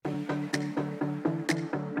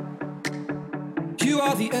You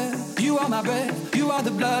are the air, you are my breath, you are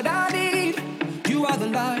the blood I need. You are the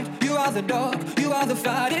light, you are the dark, you are the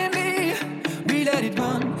fight in me. We let it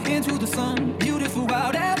run into the sun, beautiful,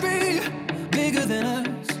 wild and free. Bigger than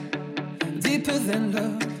us, deeper than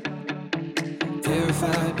love.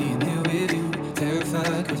 Terrified being here with you,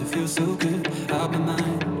 terrified cause it feels so good. Out my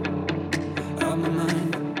mind, out my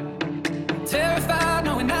mind. Terrified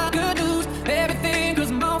knowing I could lose everything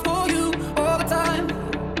cause I'm all for you all the time.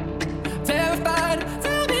 Terrified,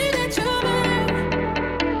 tell me that you're mine.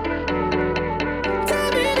 Tell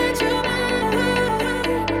me that you're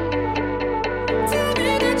mine. Tell me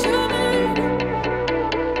that you're mine.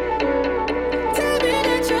 Tell me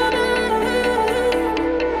that you're mine.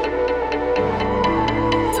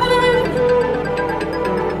 Tell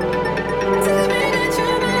me that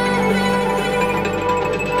you're mine.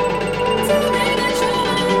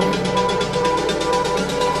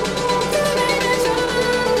 Tell me that you're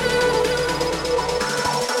mine.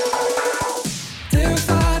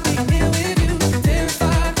 Terrified being here with you,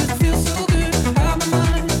 terrified 'cause it feels so good. Out my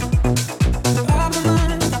mind, out my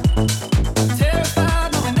mind. Terrified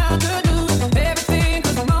knowing I could lose everything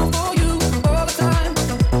 'cause I'm all for you all the time.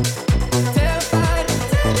 Terrified,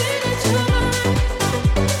 tell me that you're mine.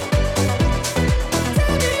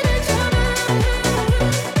 Tell me that you're mine.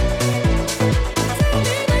 Tell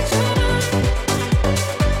me that you're mine.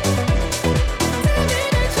 Tell me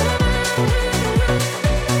that you're mine.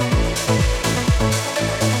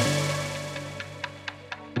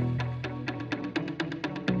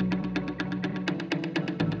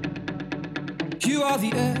 You are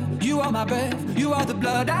the air, you are my breath, you are the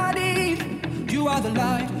blood I need. You are the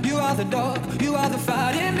light, you are the dark, you are the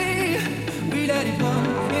fight in me. We let it run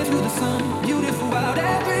into the sun, beautiful, wild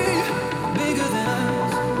and free. Bigger than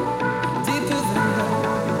us, deeper than love.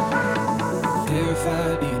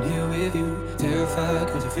 Terrified being here with you, terrified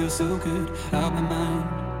cause it feels so good. Out my mind,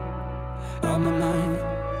 out my mind.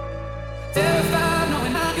 Terrified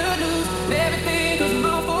knowing I could lose everything cause I'm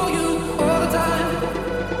all for you all the time.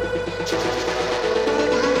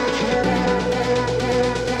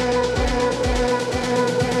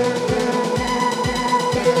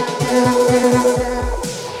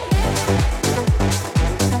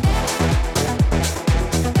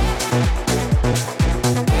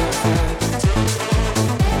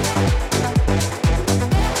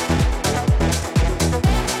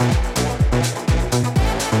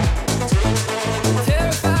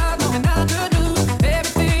 Terrified knowing I could lose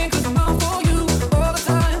everything 'cause I'm all for you all the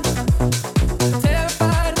time.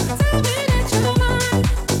 Terrified, tell me that you're mine.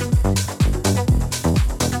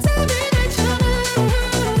 Tell me that you're mine.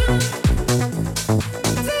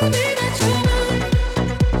 Tell me that you're mine.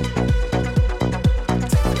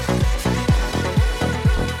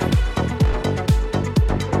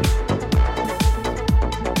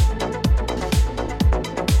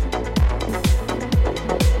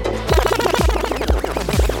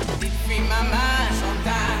 Free my mind,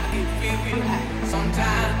 sometimes I get feel real high.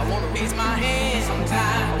 Sometimes I wanna raise my hand,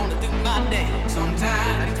 sometimes I wanna do my dance. Sometimes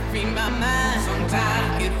I need to free my mind, sometimes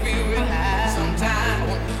I get feel real high. Sometimes I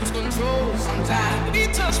wanna lose control, sometimes the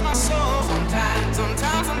beat touch my soul. Sometimes,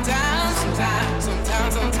 sometimes, sometimes, sometimes,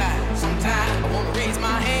 sometimes, sometimes, sometimes I wanna raise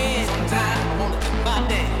my hand, sometimes I wanna do my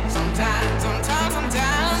dance. Sometimes, sometimes,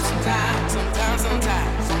 sometimes, sometimes, sometimes,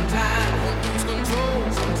 sometimes, sometimes I wanna lose control.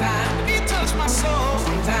 Sometimes the beat touch my soul.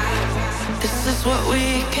 Sometimes. This is what we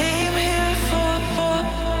came here for.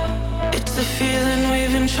 It's a feeling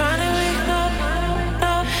we've been trying to ignore.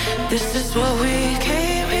 This is what we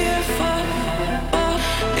came here for.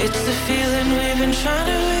 It's a feeling we've been trying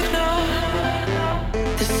to ignore.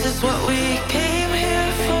 This is what we came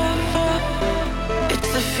here for.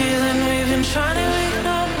 It's a feeling we've been trying to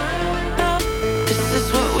ignore. This is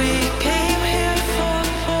what we came here for.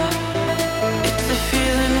 It's a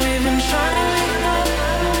feeling we've been trying to ignore.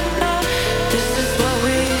 This is what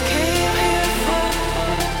we came here for.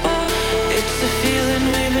 It's a feeling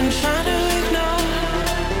we've been trying to ignore.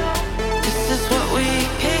 This is what we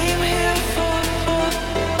came here for.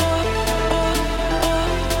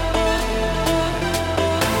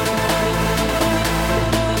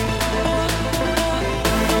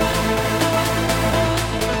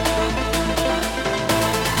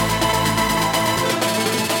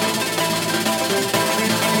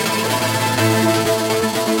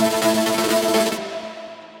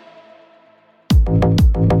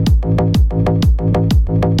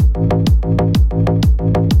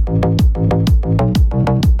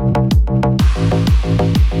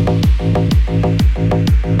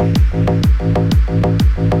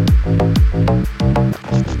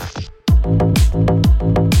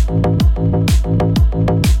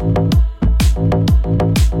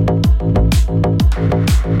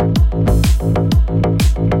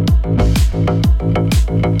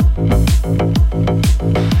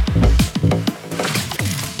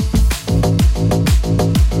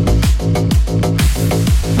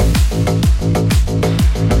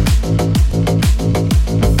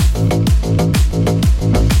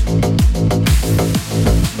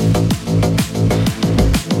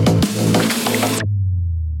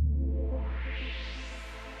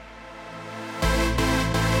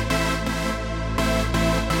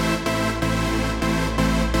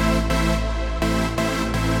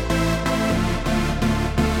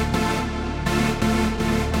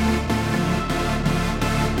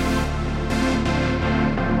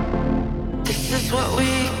 is what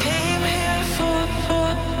we came here for.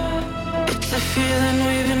 It's a feeling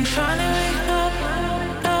we've been trying to ignore.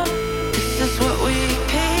 This is what we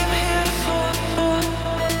came here for.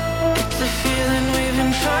 It's a feeling we've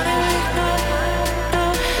been trying to ignore.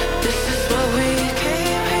 This is what we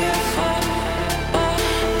came here for.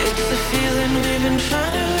 It's a feeling we've been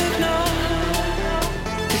trying to ignore.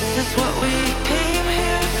 This is what we came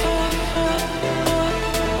here for.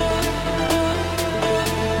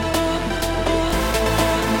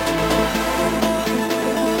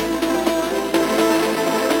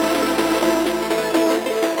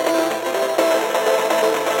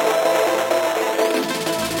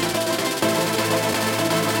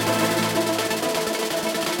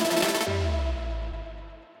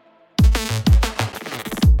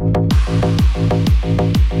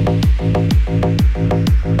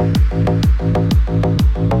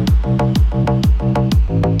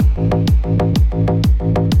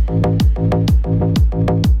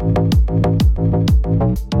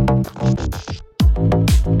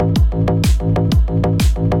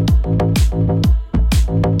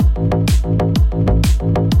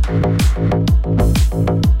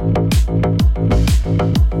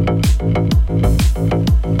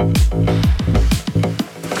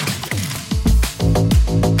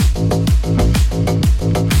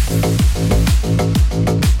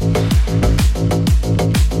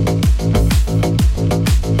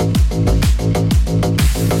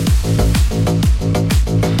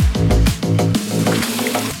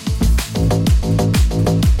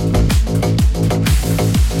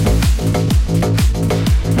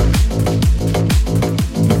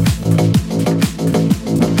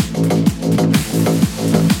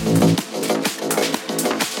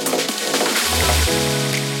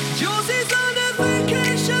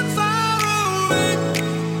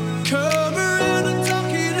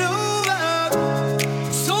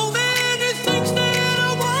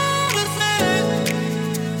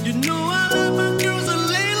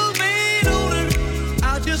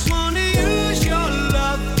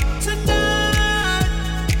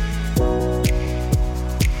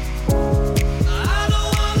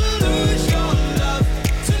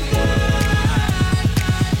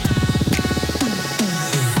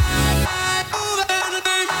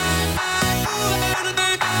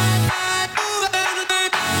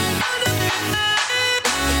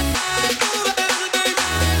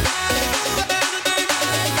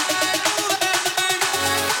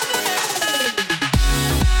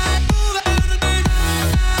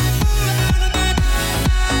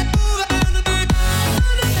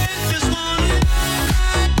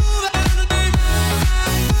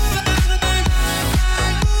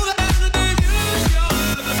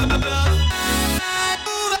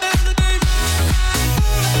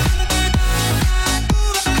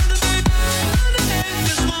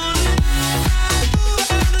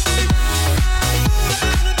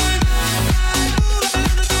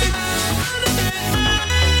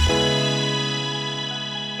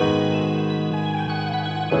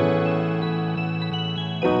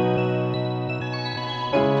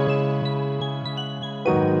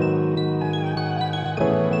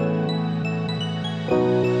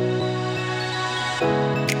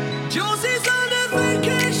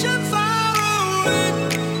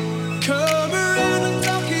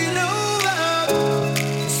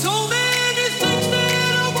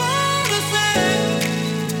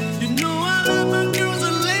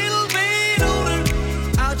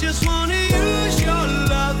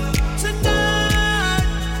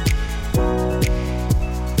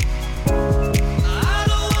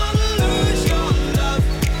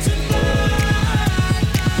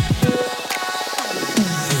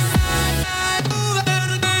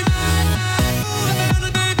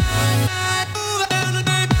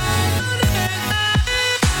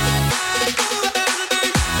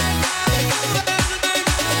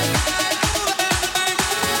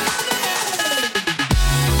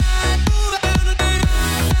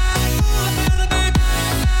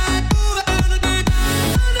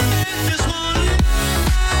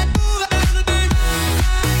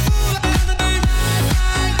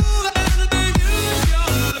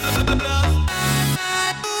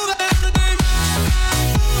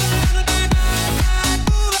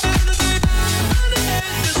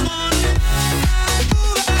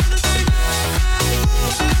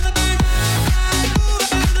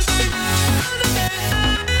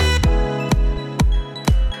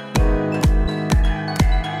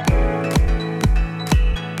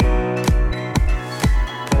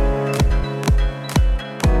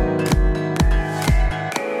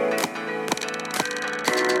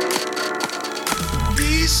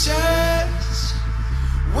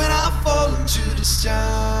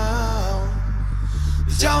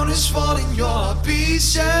 town is falling your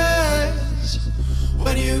pieces.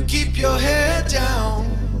 When you keep your head down,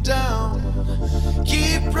 down,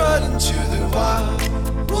 keep running to the wild.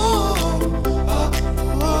 Whoa,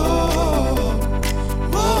 whoa, whoa,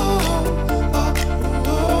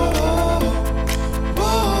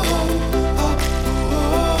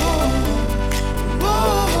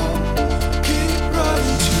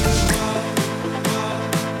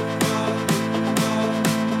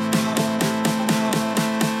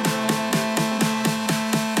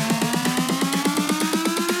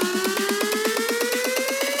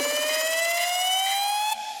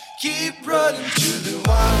 keep running to the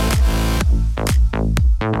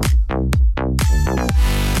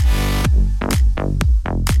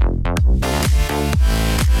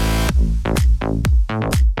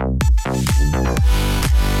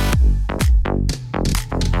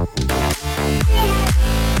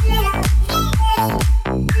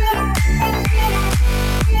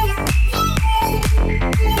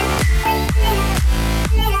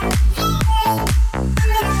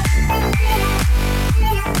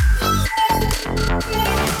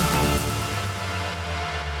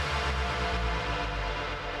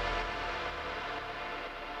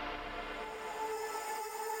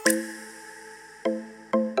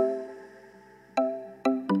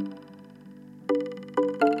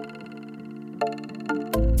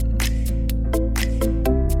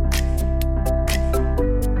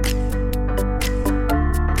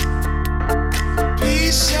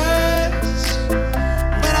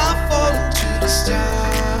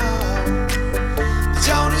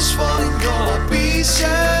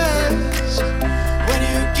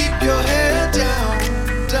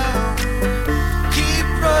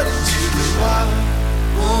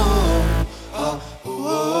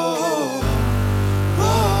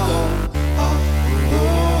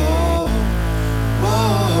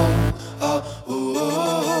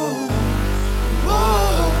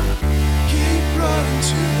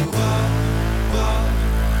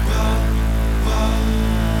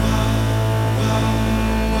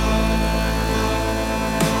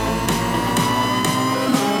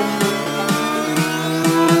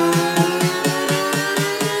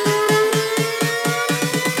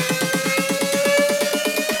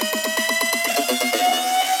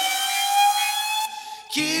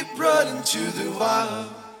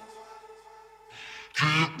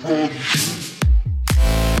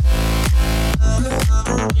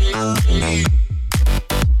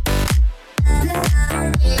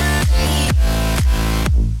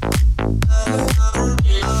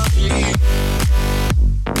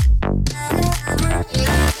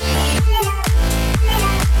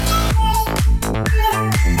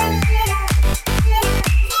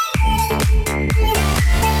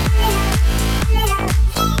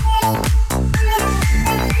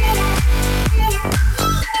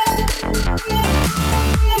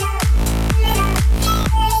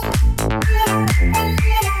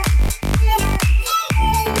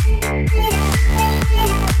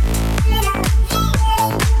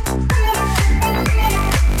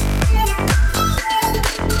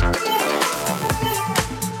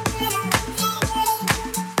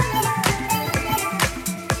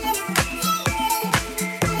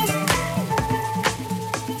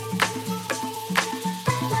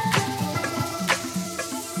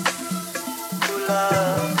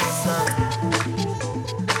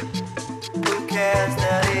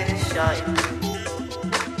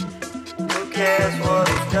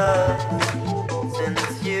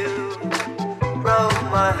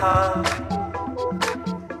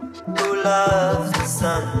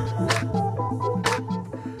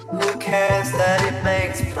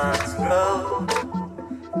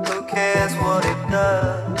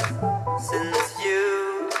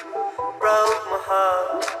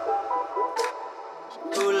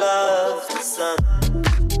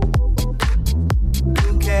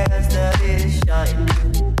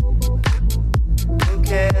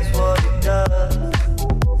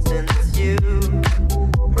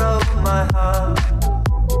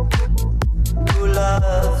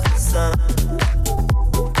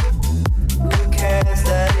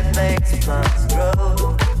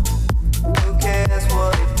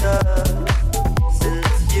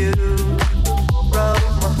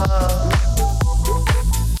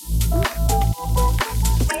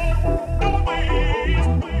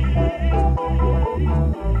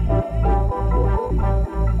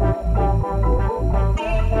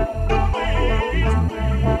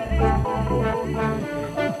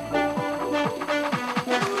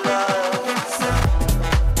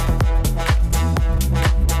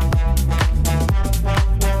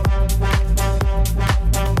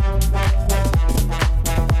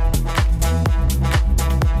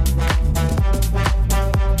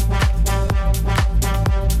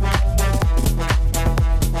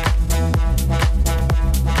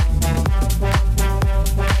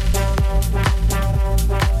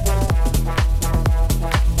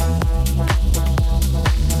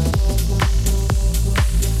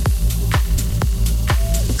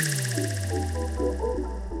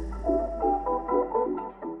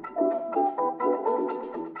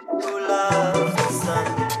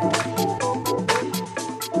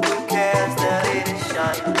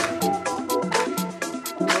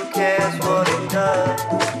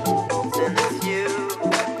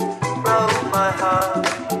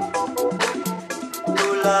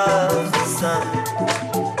loves the sun?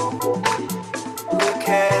 Who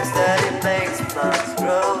cares that it makes plants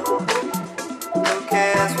grow? Who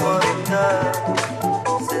cares what it does?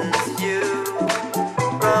 Since you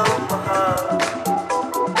broke my heart.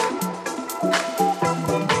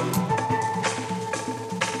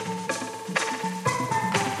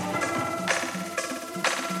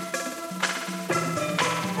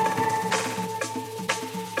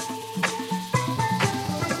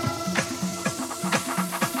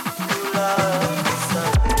 Love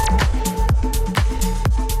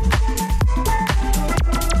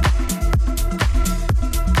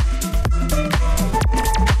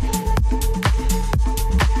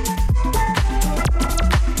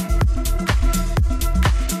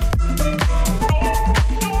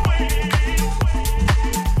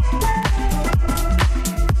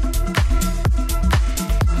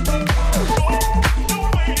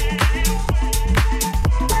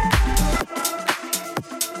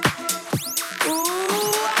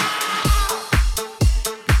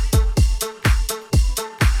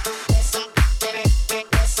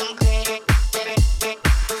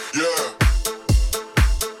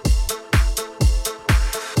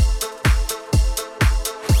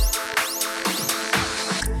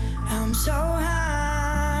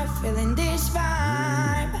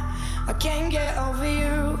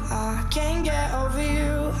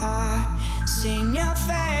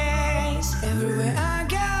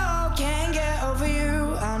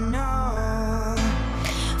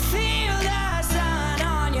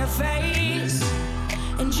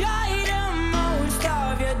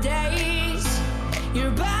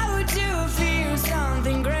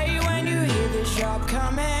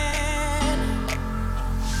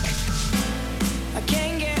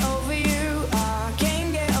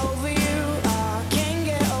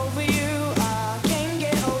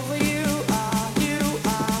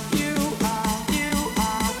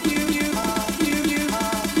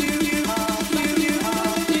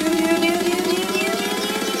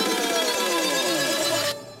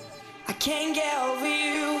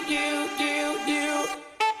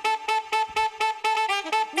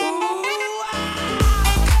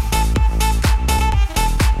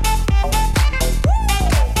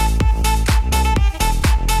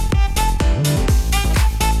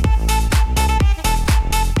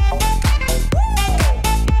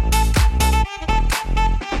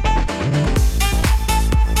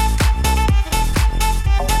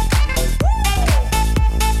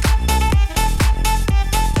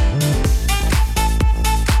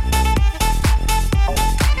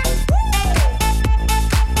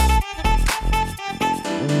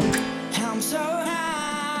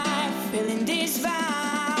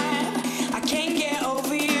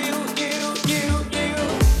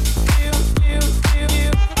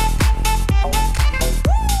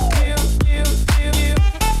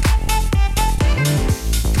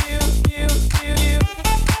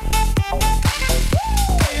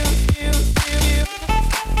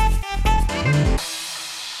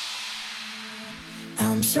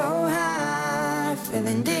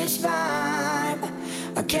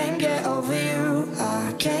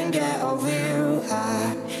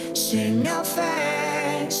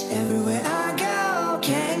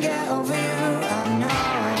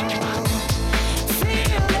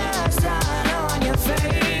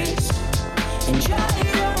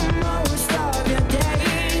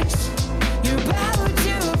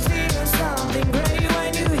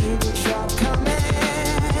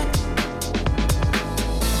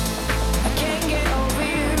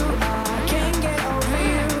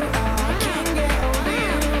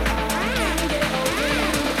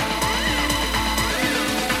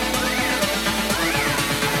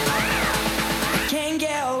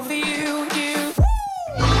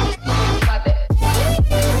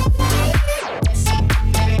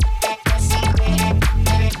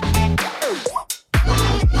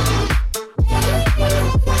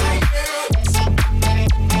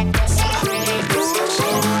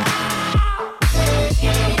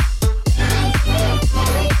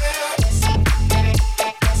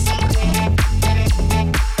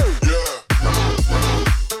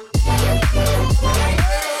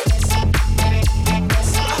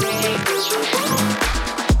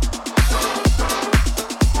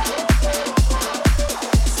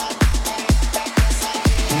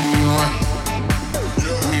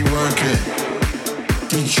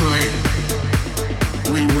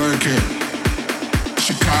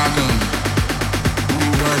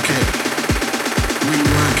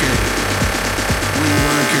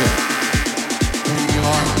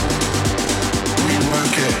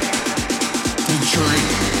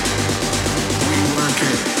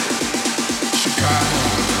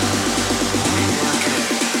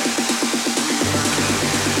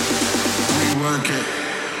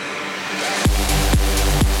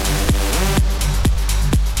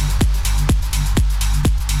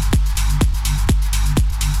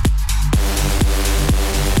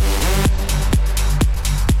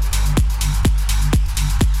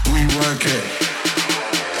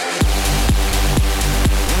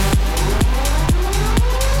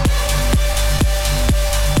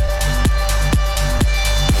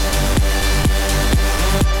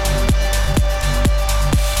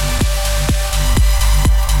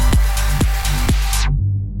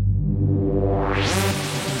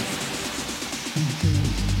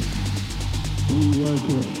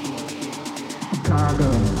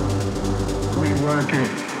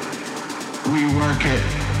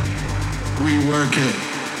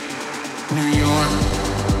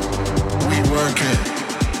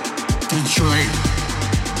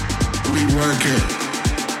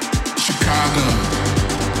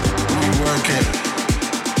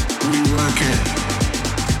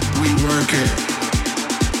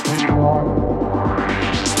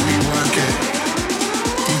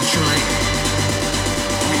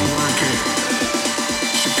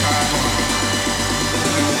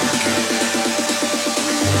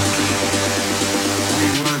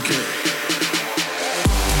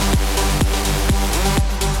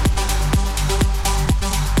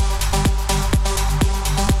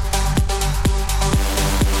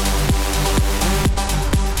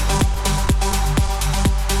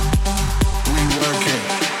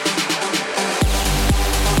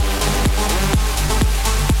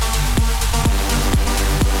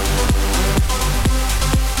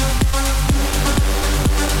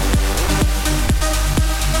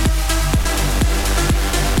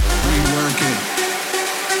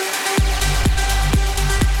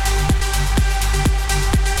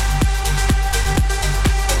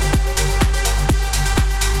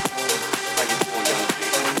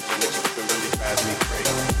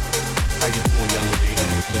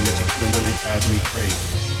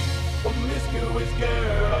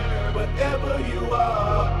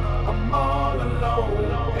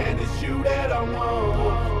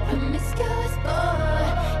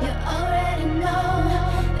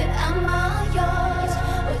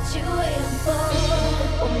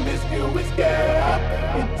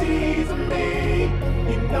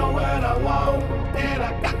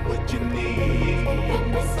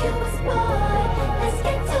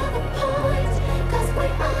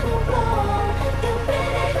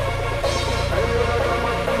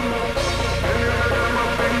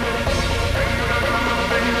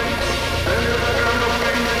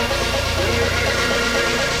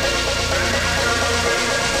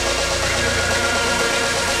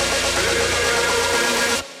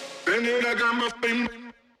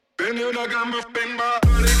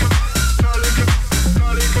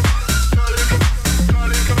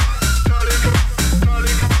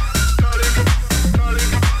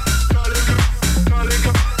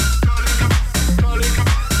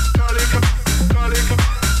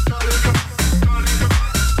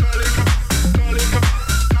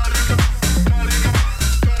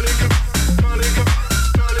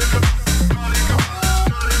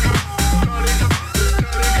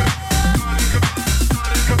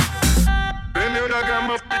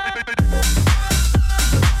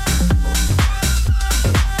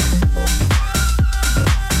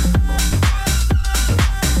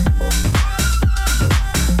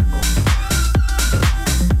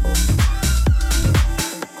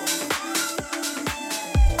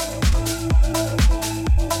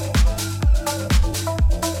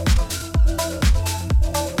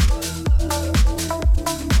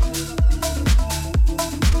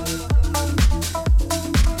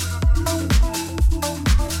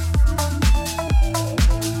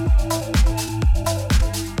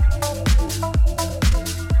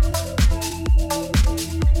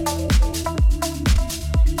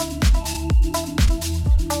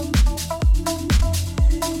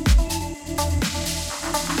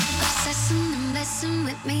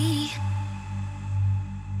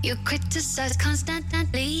You criticize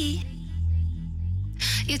constantly.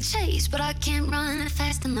 You chase, but I can't run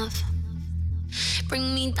fast enough.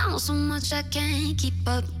 Bring me down so much I can't keep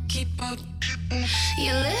up.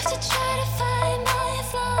 You live to try to find my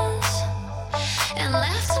flaws, and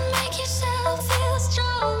laugh to make yourself feel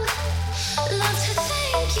strong. Love to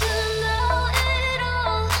think you know it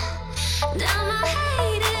all. Damn, I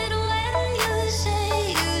hate it when you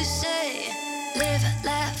say, live,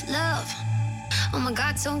 laugh, love. Oh my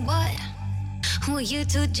God, so what? Who are you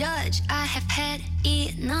to judge? I have had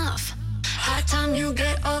enough. High time you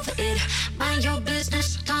get over it. Mind your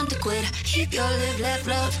business, time to quit. Keep your live, laugh,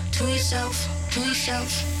 love to yourself, to yourself,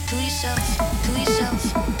 to yourself, to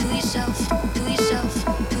yourself, to yourself, to yourself,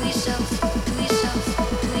 to yourself, to yourself, to yourself,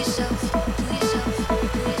 to yourself, to yourself.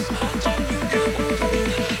 High time you get over it.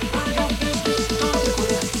 Mind your business, time to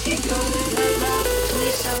quit. Keep your live, laugh, love to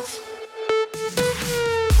yourself.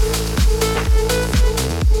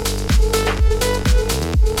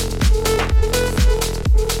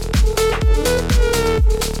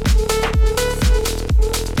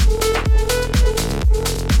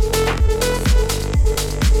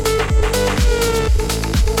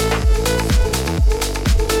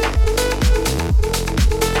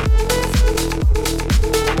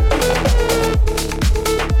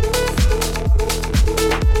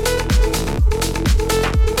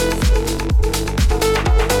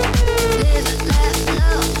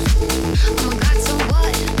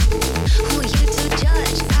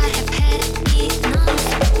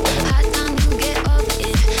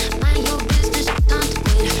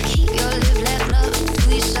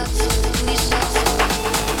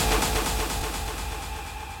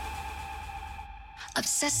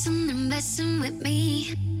 obsessing and messing with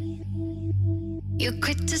me. You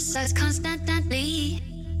criticize constantly.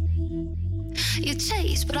 You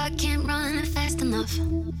chase, but I can't run fast enough.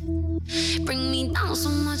 Bring me down so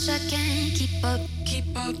much I can't keep up.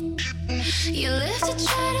 You live to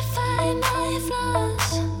try to find my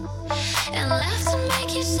flaws, and laugh to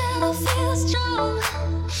make yourself feel strong.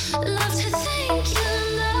 Love to think you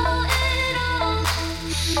know it all.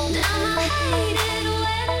 Damn, I hate it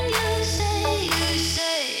when you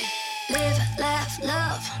say, live, laugh,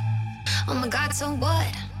 love. Oh my God, so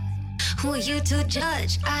what? Who are you to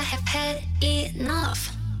judge? I have had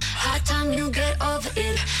enough. High time you get over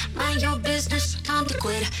it. Mind your business, time to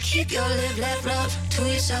quit. Keep your live, laugh, love to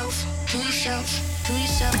yourself, to yourself, to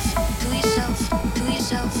yourself, to yourself, to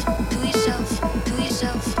yourself, to yourself, to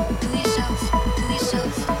yourself, to yourself, to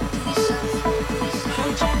yourself, to yourself.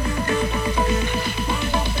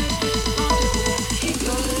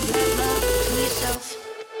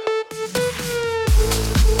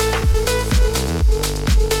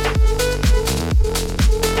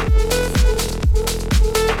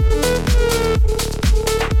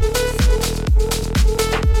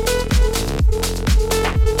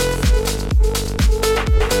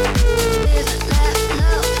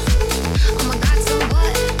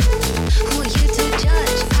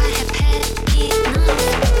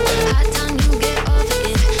 High time you get over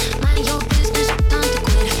it. Mind your business, time to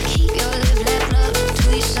quit. Keep your live, laugh, love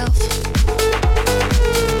to yourself.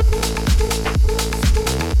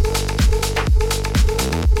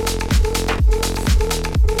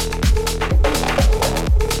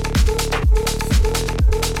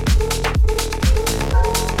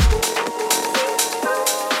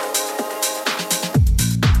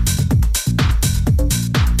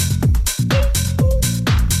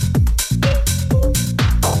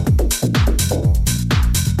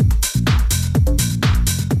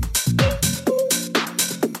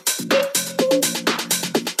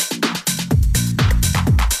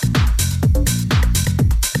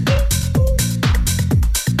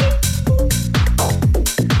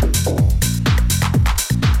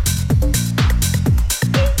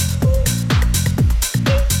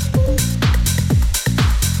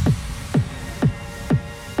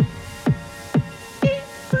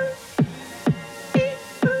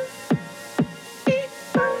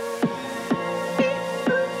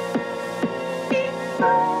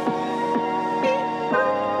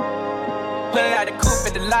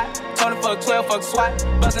 Fuck SWAT,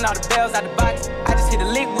 busting all the bells out the box. I just hit a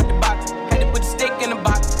lick with the box, had to put the stick in the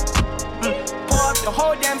box. Pour up the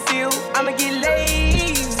whole damn seal, I'ma get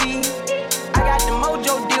lazy. I got the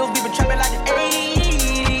mojo deals, we been trapping like the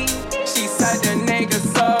 80s. She said the nigga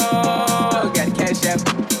so, got the cash app.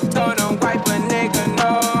 Told him wipe a nigga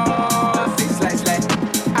no. 6//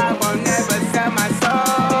 I won't never sell my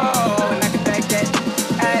soul. Like a back that,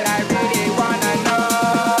 and I really wanna know.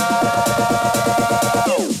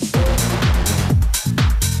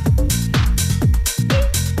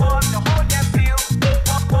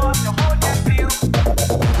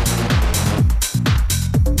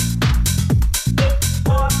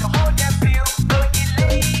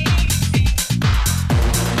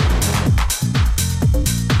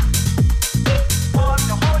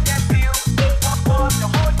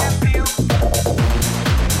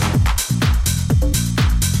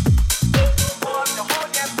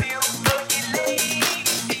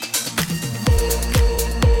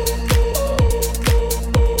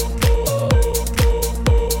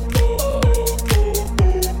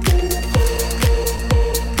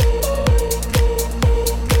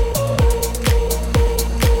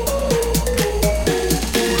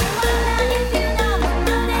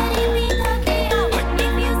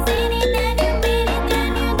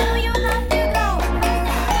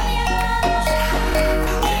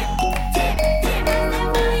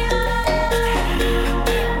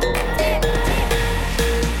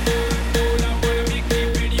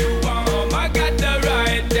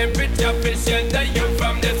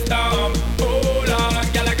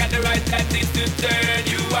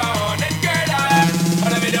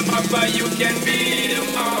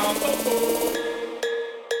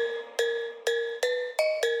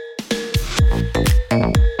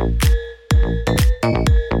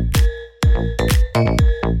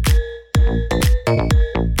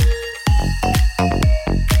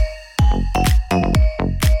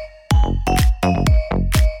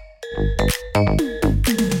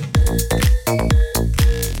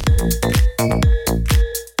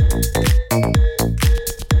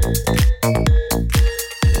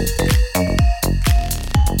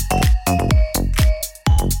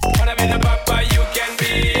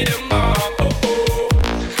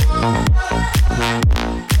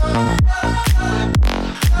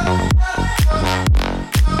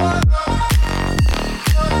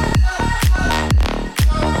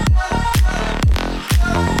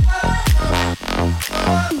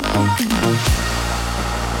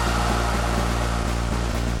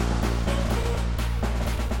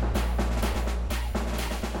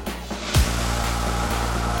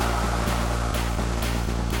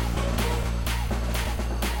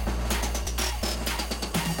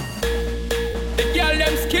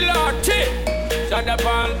 Chanda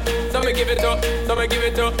Paul. So me give it to, so me give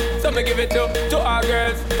it to, so me give it to our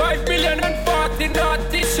girls. 5 million and 40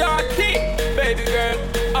 naughty shorty. Baby girl,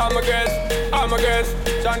 all my girls.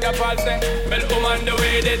 Chanda Paul say, well, on the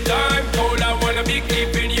way the time cold, I wanna be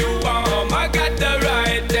keeping you warm. I got the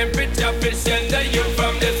right temperature for shelter you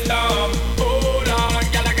from the storm. Hold on,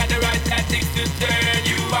 girl, I got the right tactics to turn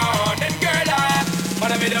you on. And girl, I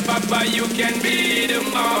wanna be the papa, you can be the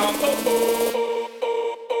mom. Oh, oh.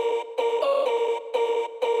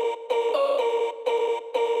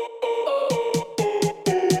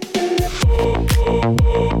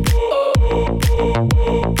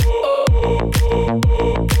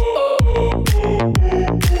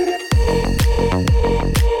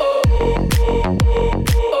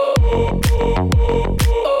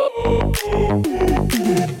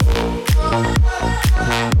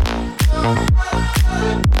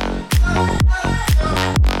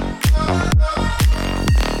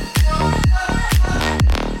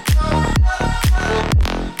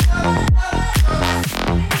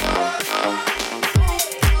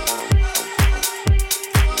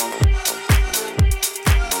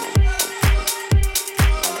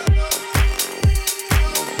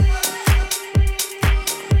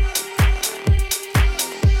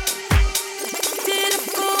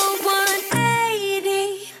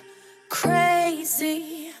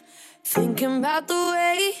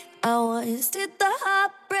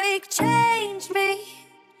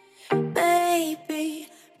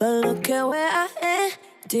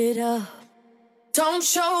 Don't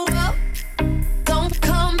show up, don't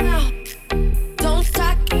come out, don't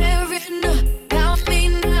start caring about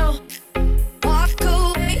me now. Walk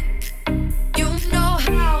away, you know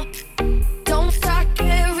how. Don't start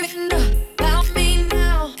caring about me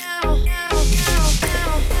now.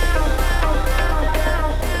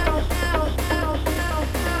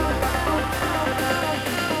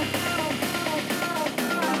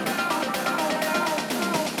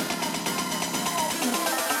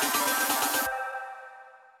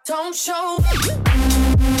 Don't show up.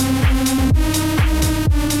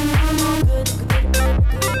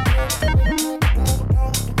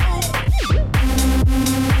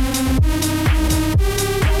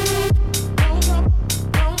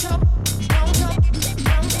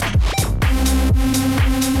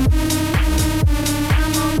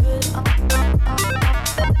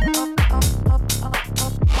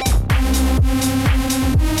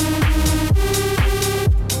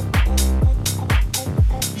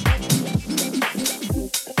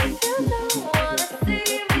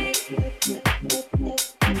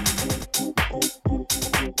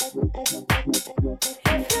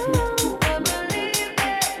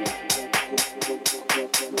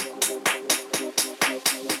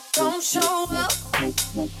 Don't show up,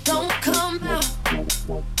 don't come out,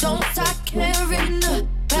 don't start caring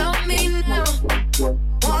about me now.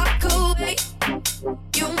 Walk away,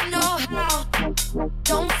 you know how.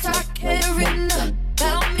 Don't start caring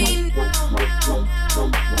about me now.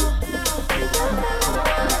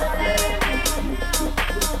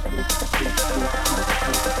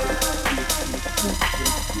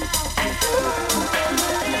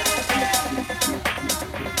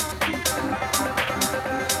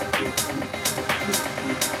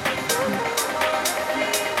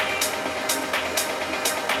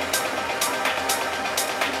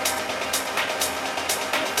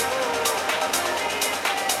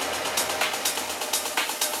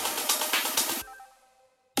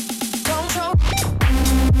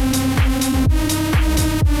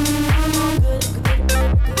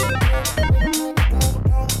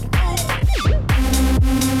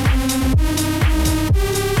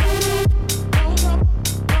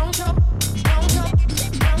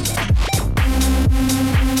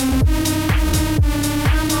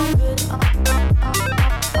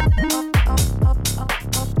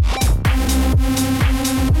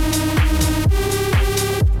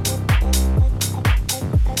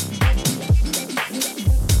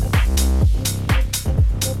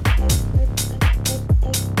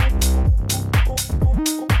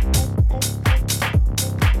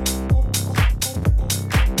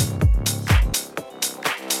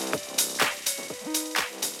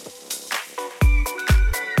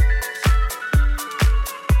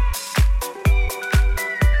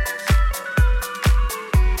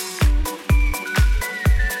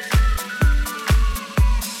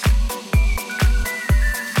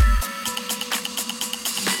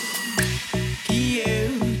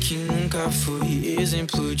 fui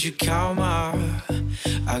exemplo de calma.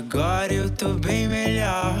 Agora eu tô bem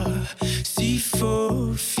melhor. Se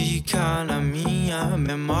for ficar na minha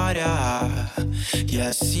memória, e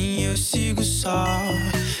assim eu sigo só,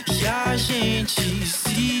 e a gente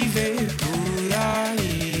se vê por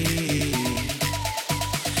aí.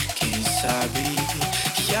 Quem sabe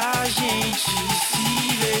que a gente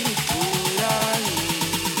se vê por aí.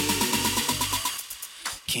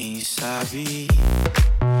 Quem sabe.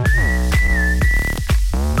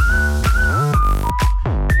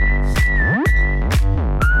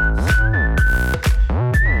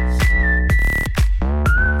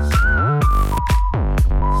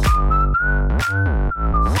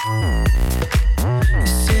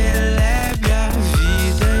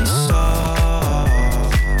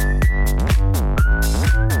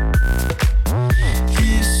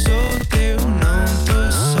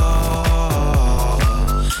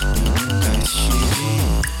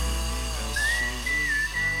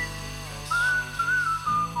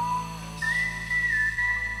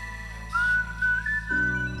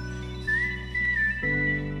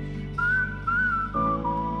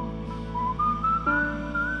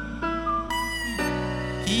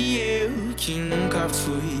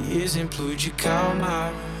 Exemplo de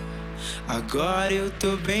calma, agora eu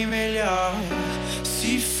tô bem melhor.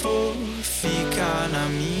 Se for ficar na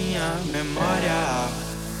minha memória,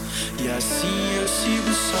 e assim eu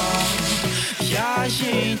sigo só, e a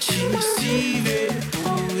gente se vê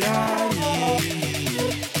por aí.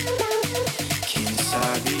 Quem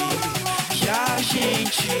sabe que a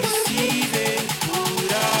gente se vê por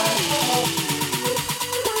aí.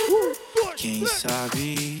 Quem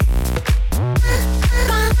sabe.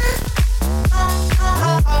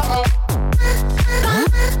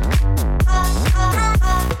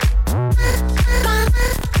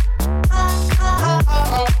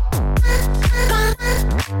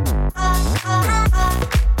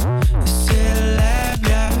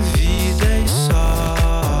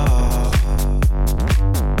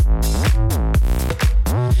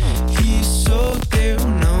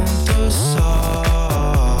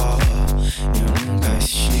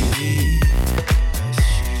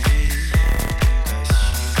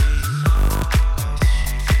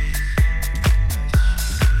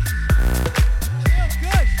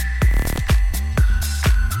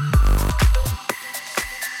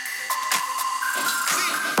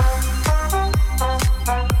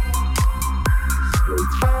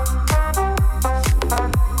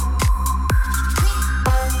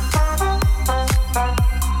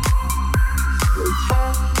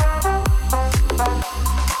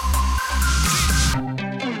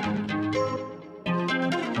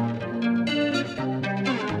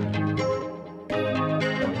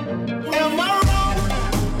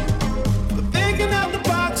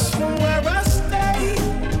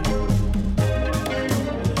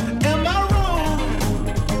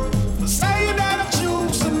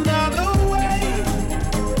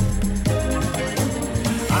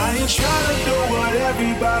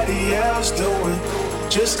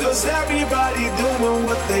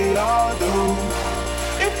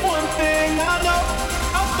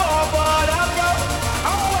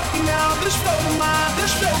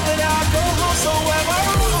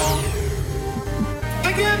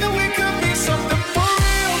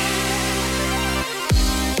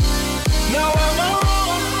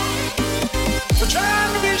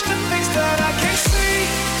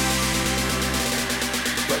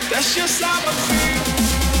 That's just how I feel.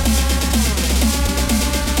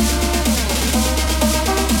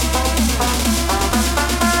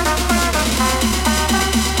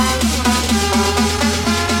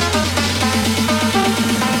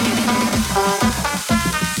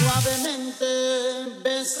 Suavemente,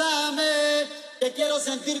 bésame, que quiero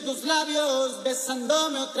sentir tus labios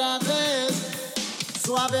besándome otra vez.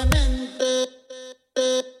 Suavemente.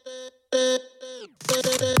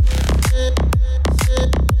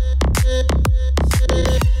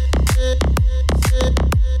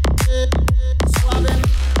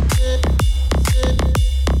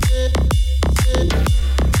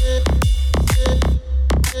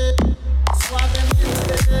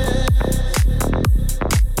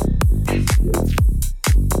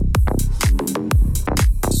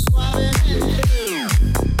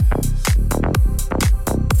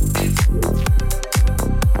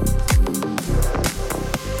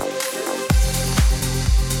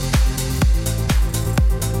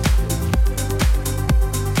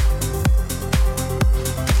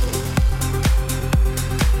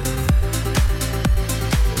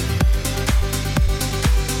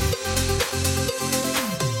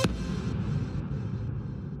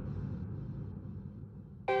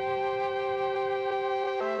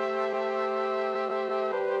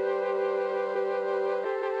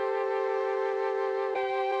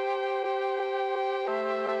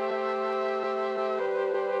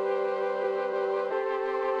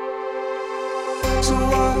 So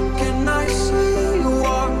what can I say?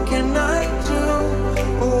 What can I do?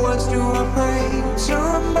 What do I pray to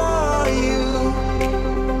embody you?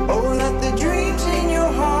 Oh, let the dreams in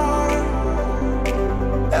your heart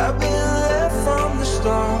have been left from the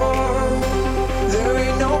start. There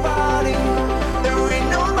ain't nobody else. You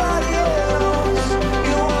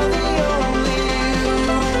are the only you.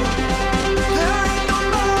 There ain't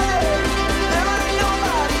nobody else.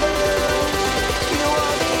 You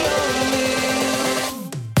are the only you.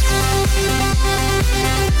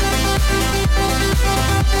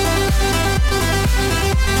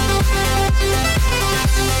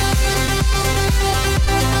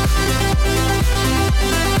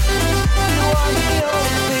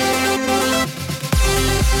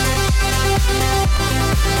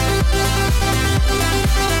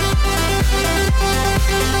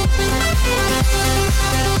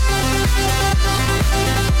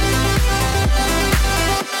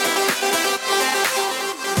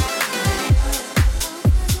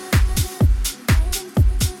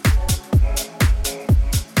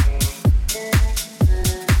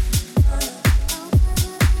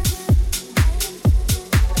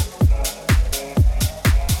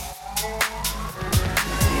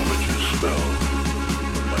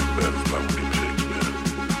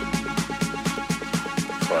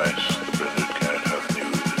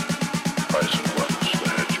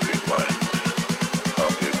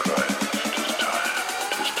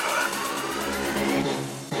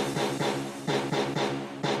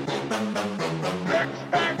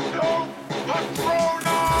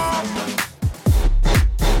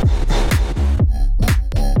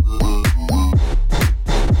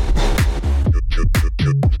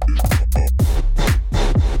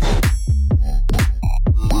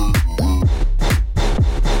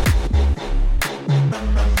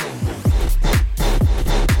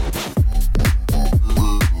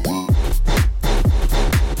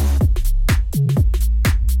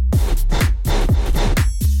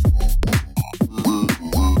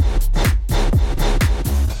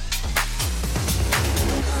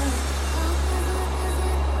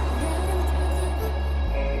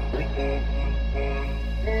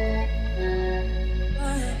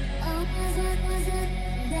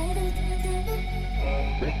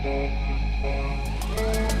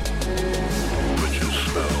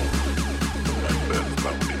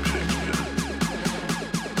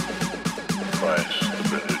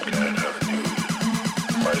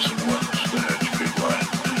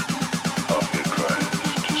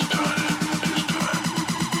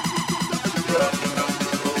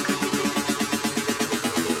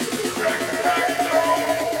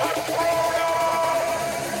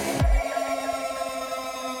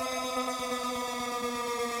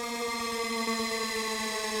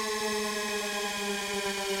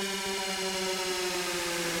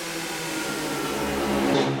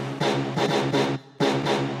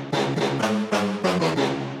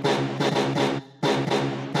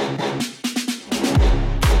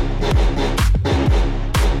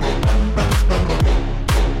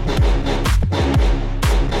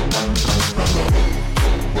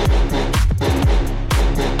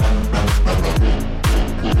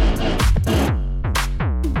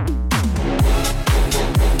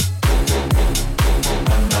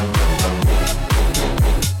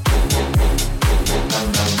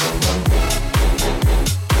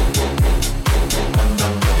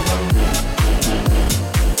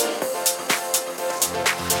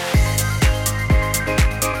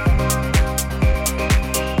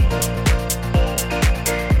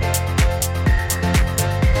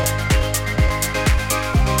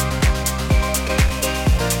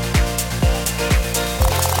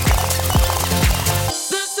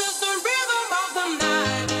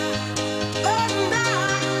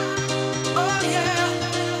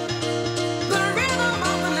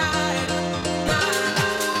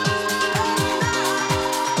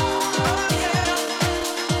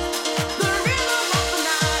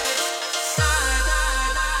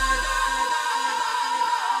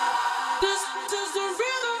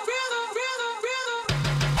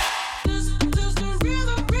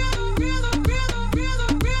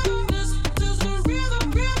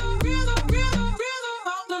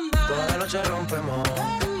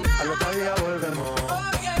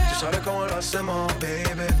 hacemos,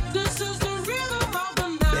 baby. This is the rhythm of the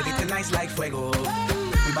night. Baby, tonight's like fuego.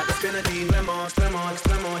 We bout to spin a D, extremo, extremo,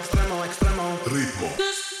 extremo, extremo, extremo. Ritmo.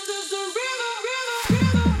 This is the rhythm, rhythm,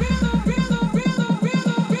 rhythm, rhythm, rhythm, rhythm,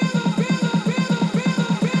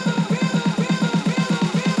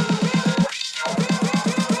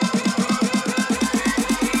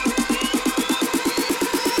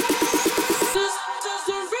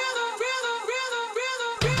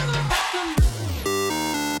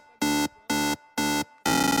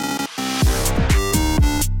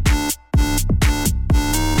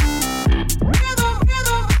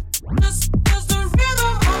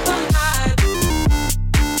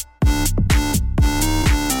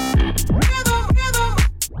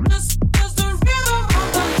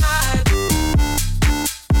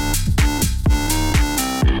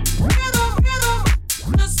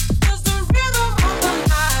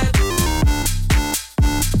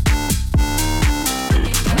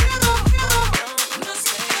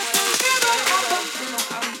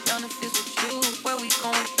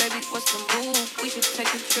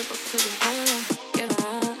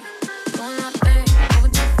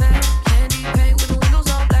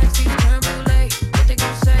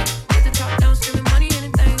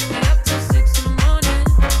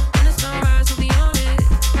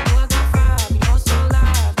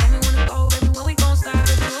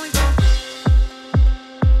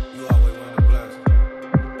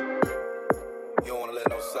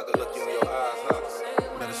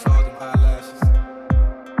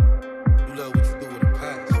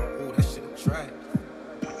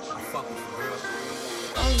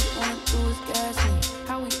 wanna do is gas me.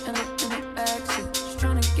 How we end up in the backseat, just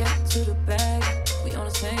tryna get to the bag. We on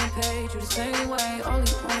the same page, we the same way. All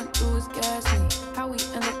you wanna do is gas me. How we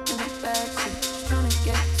end up in the backseat, just tryna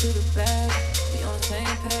get to the bag. We on the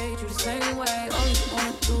same page, we the same way. All you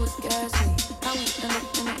wanna do is gas me. How we end up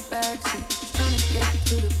in the backseat, just tryna get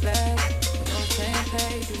to the bag. We on the same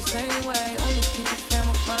page, we the same way. Only keep the fam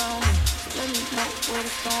around me. Let me know what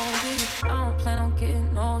it's gon' be. I don't plan on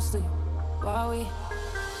getting no sleep while we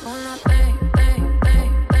doing our thing, thing,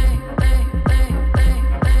 thing, thing, thing, thing, thing,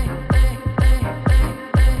 thing, thing, thing, thing.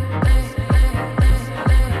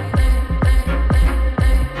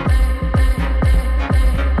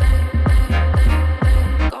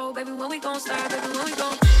 Go, baby, when we gon' slide, baby, when we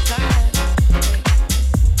gon' slide.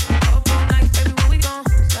 Up all night, baby, when we gon'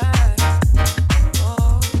 slide.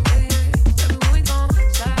 Oh, yeah, baby, when we gon'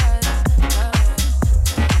 slide, slide,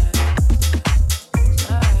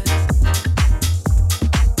 slide.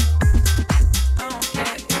 I don't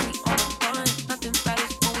care if we on the run, nothing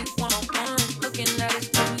matters when we one-on-one. Looking at us,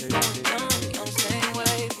 when we going dumb. We on the same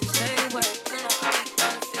wave, the same way. You know how we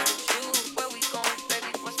done it with you. Where we going,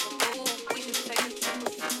 baby? What's the move? We just take it to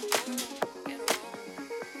the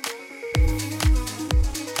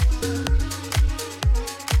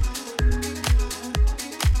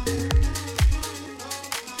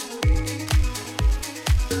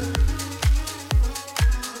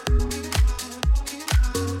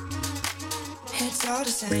It's all the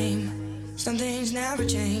same, some things never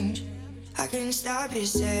change. I couldn't stop you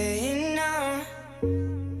saying no.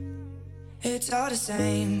 It's all the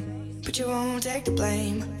same, but you won't take the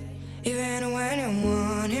blame, even when you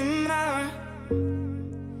want it more.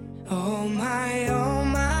 Oh my, oh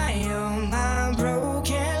my, oh my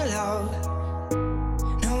broken love.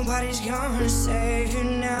 Nobody's gonna save you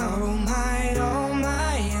now. Oh my, oh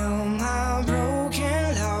my, oh my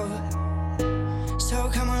broken love. So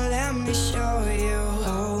come on, let me show you.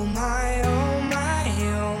 Oh my, oh my,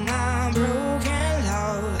 oh my broken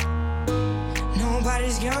love.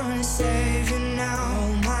 Nobody's gonna save you now.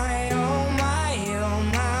 Oh my, oh my, oh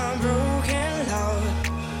my broken love.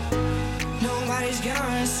 Nobody's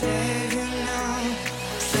gonna save you now.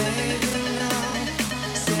 Save you now.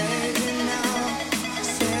 Save you now.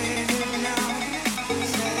 Save you now.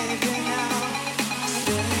 Save you now.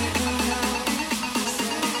 Save you now.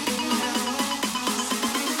 Save you now.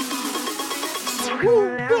 So come on,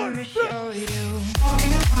 let me show you.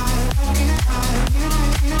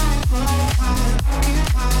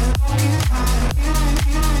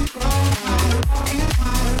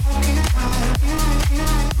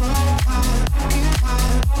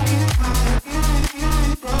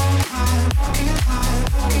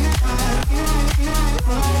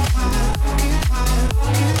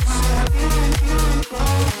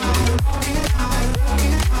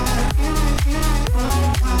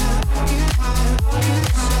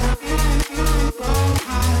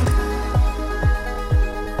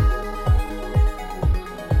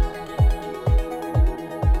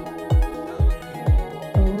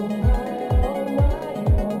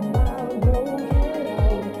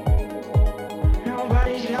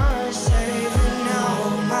 Nobody's gonna save you now.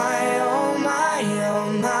 Oh my, oh my, oh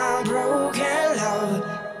my broken love.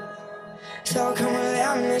 So come on,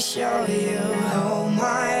 let me show you. Oh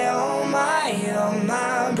my, oh my, oh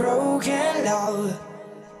my broken love.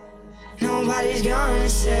 Nobody's gonna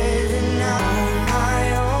save you now. Oh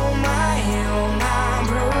my, oh my, oh my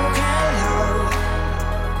broken love.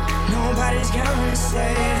 Nobody's gonna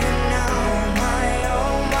save you now. Oh my,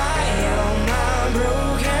 oh my, oh my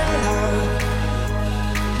broken love.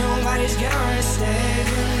 Nobody's gonna save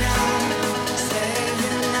you now. Save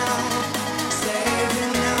you now. Save you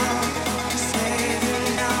now. Save you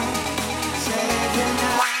now. Save you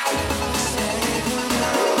now. Save you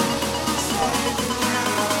now. Save you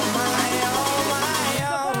now. My, oh my,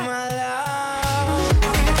 oh my love.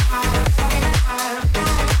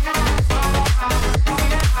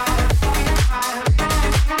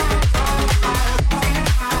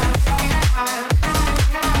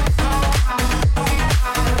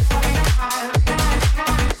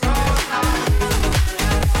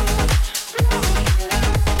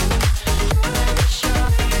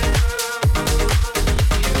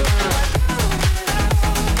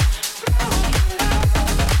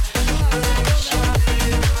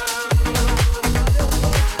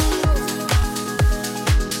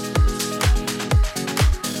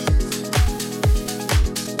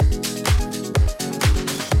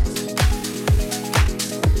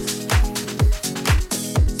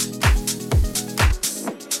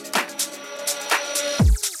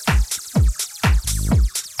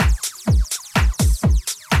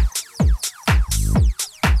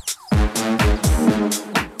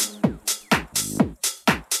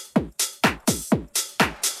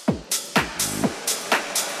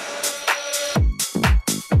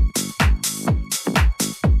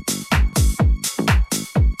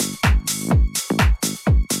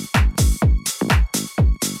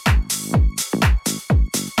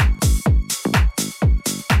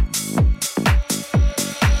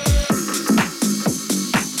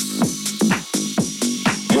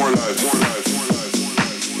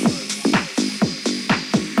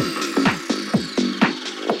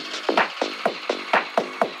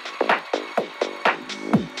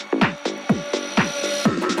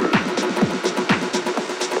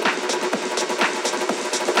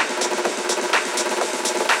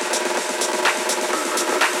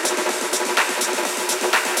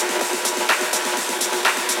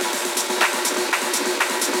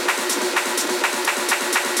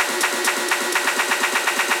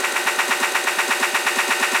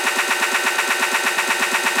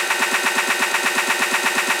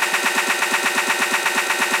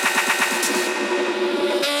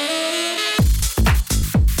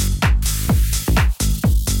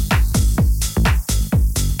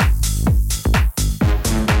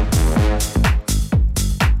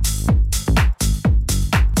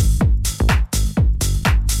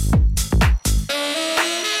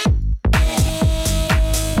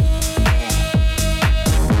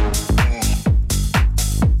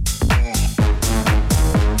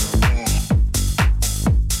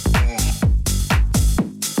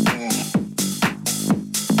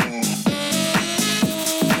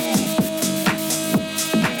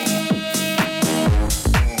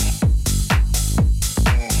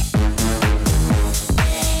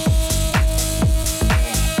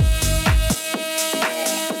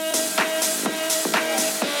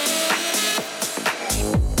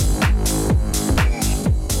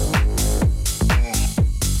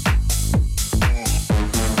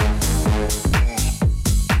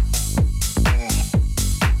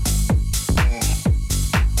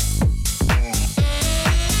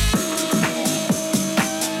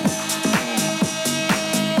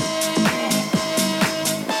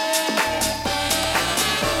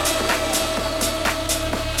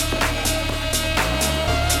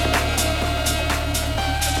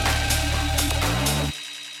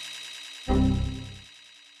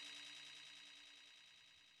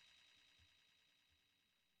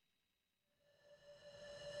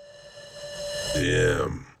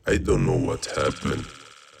 Damn, I don't know what happened.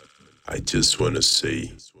 I just wanna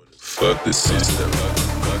say, fuck the system.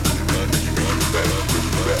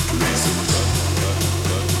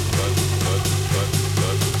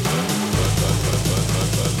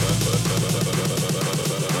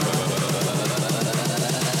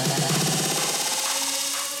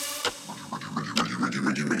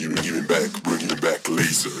 Bring me back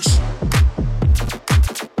lasers.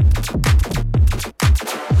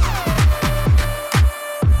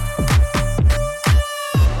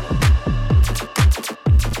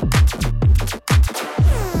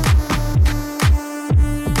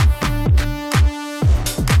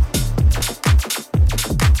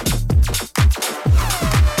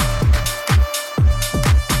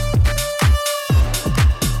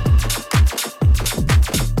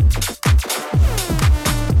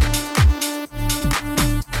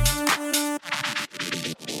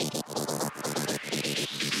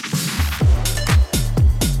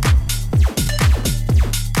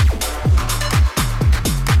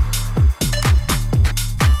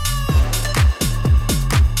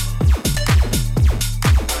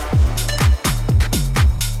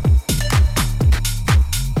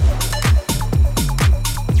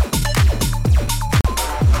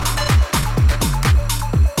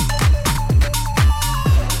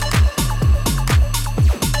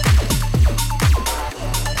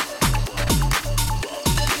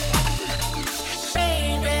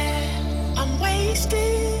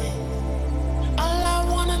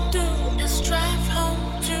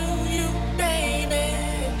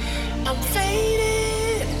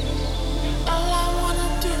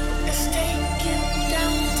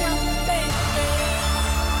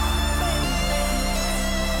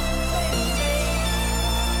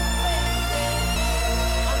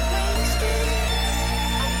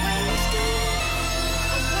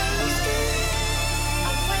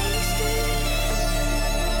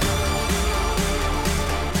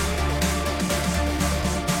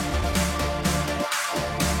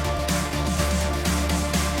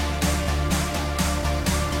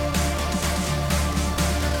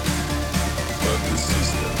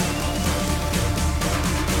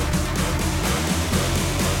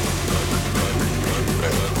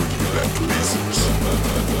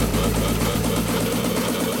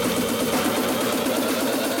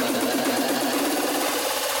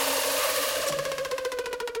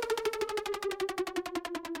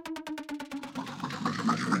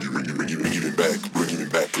 Bring me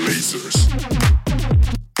back lasers.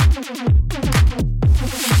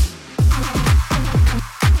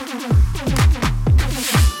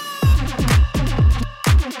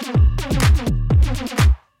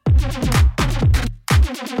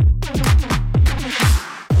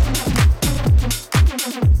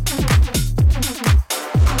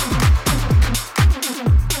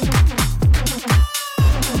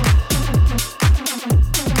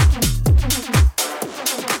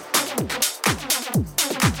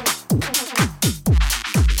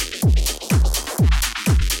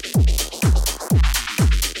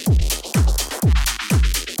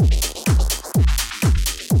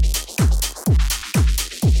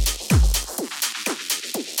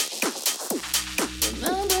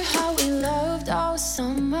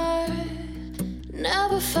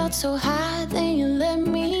 So high, then you let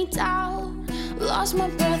me down. Lost my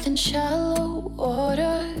breath in shallow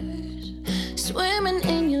waters. Swimming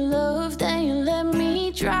in your love, then you let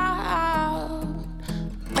me drown.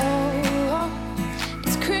 Oh,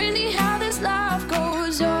 it's crazy how this life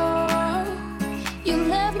goes on. You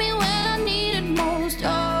left me when I needed most.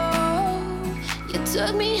 Oh, you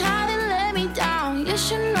took me high, then let me down. You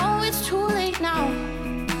should know it's too late now.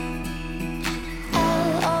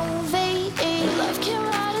 L-O-V-E, love can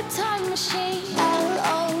ride a time machine.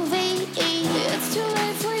 L-O-V-E, it's too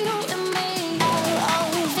late for you and me.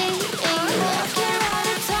 L-O-V-E, love can ride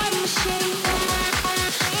a time machine.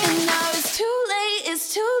 And now it's too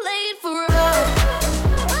late for us.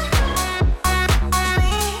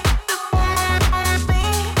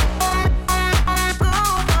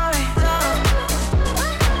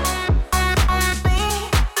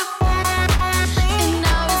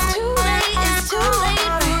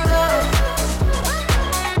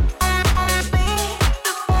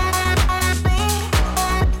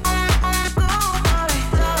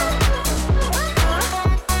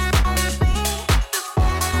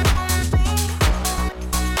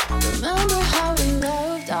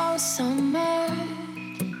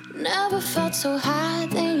 Felt so high,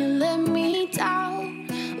 then you let me down.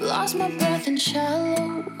 Lost my breath in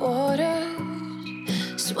shallow waters.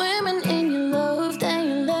 Swimming in your love, then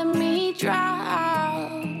you let me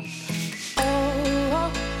drown.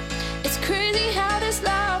 Oh, it's crazy how this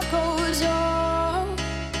love goes on.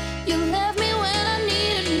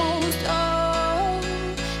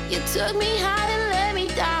 hug me high and let me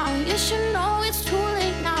down. You should know it's too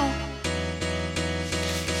late now.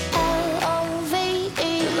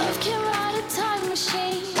 L-O-V-E, love can ride a time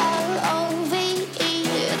machine. L-O-V-E,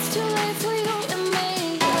 it's too late for you and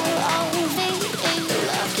me. L-O-V-E,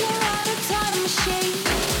 love can ride a time machine.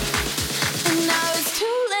 And now it's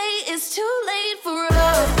too late for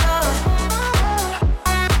love.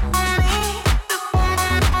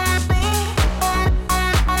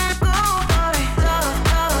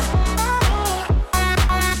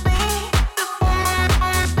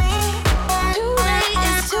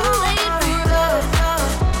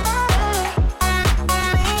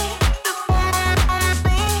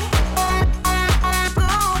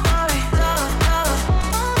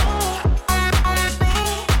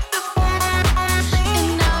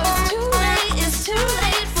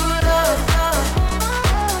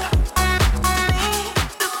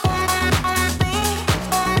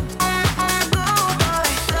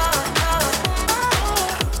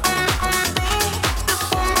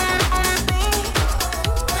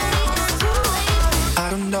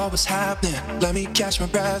 What's happening? Let me catch my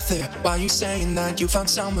breath here. Why you saying that you found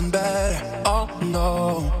someone better? Oh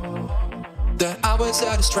no, that I was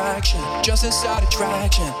a distraction, just a side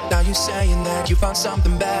attraction. Now you saying that you found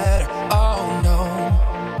something better. Oh no,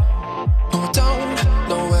 oh, I don't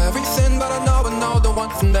know everything, but I know the one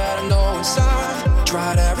thing that I know inside.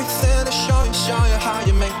 Tried everything to show you how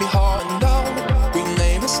you make me whole. No, we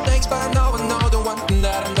made mistakes, but I know the one thing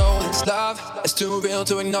that I know is love. It's too real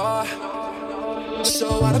to ignore.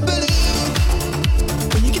 So I don't believe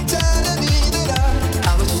when you keep telling me that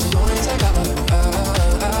I was just going to take over.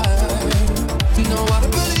 No, I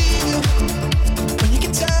don't believe when you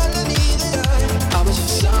keep telling me that I was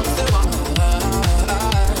just something wrong.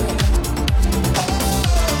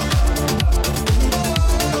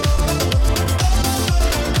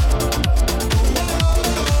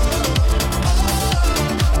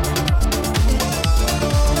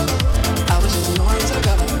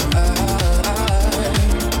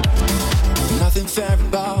 Fair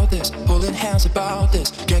about this, holding hands about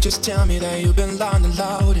this. Can't just tell me that you've been lying the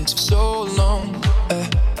loudest for so long.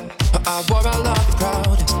 I wore our love the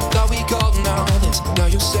proudest, thought we golden now this. Now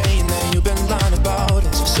you're saying that you've been lying about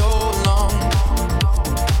this for so long.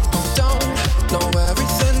 I don't know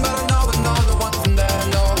everything, but I know the one thing that I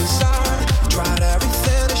know inside. Tried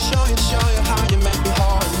everything to show you how you make me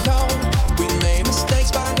whole. No, we made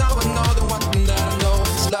mistakes, but I know the one thing that I know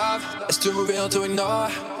is love. It's too real to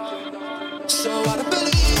ignore. So I don't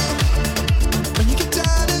believe when you keep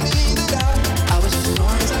telling me that I was just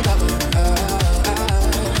going to go.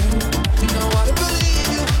 No, I don't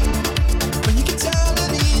believe when you keep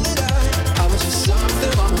telling me that I was just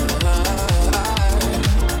something wrong.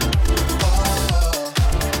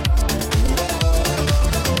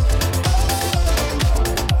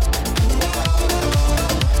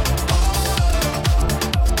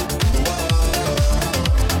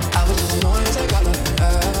 I was just going to go.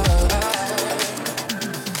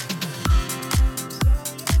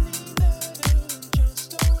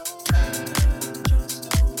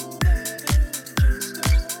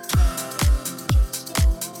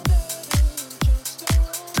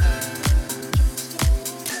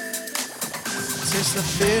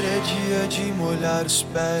 Sexta-feira é dia de molhar os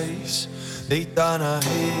pés, deitar na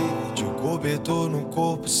rede, o cobertor no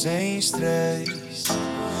corpo sem estresse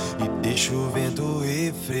e deixa o vento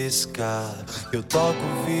refrescar. Eu toco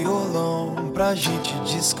violão pra gente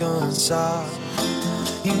descansar,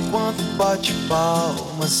 enquanto bate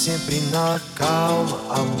palma, sempre na calma.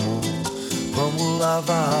 Amor, vamos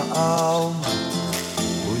lavar a alma.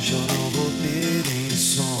 Hoje eu não vou ter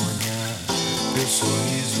insônia, meu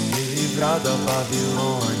sorriso me livrar da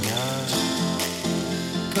Babilônia.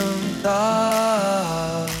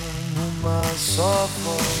 Cantar numa só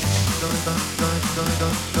voz.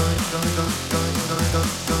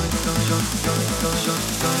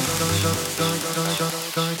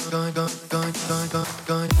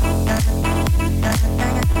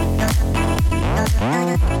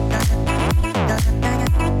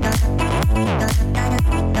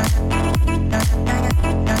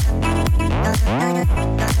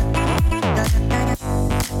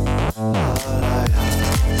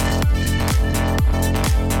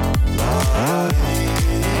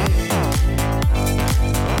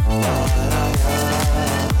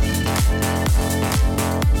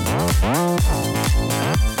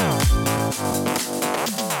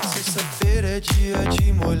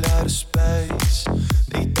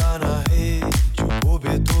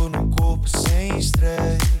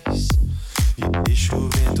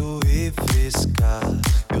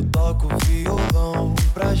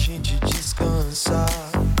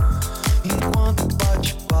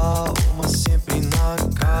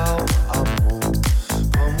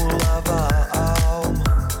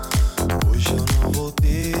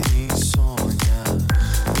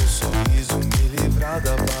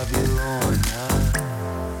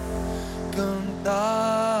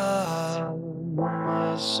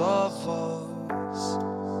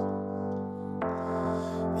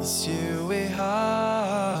 se eu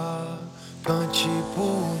errar, cante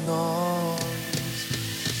por nós.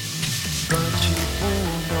 Cante por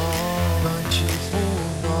nós, cante por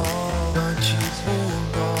nós, cante por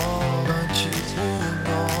nós, cante por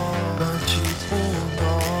nós, cante por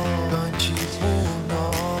nós, cante por nós, cante por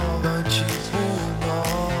nós, cante por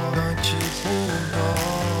nós, cante por nós,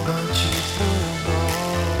 cante por nós,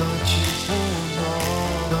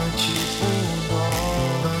 cante por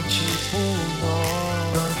nós,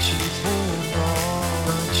 cante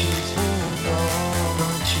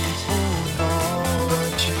por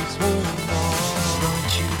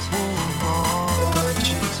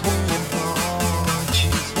nós,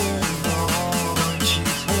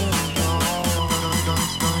 cante por nós, cante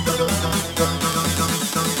por nós,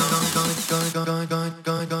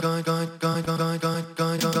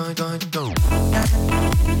 cante por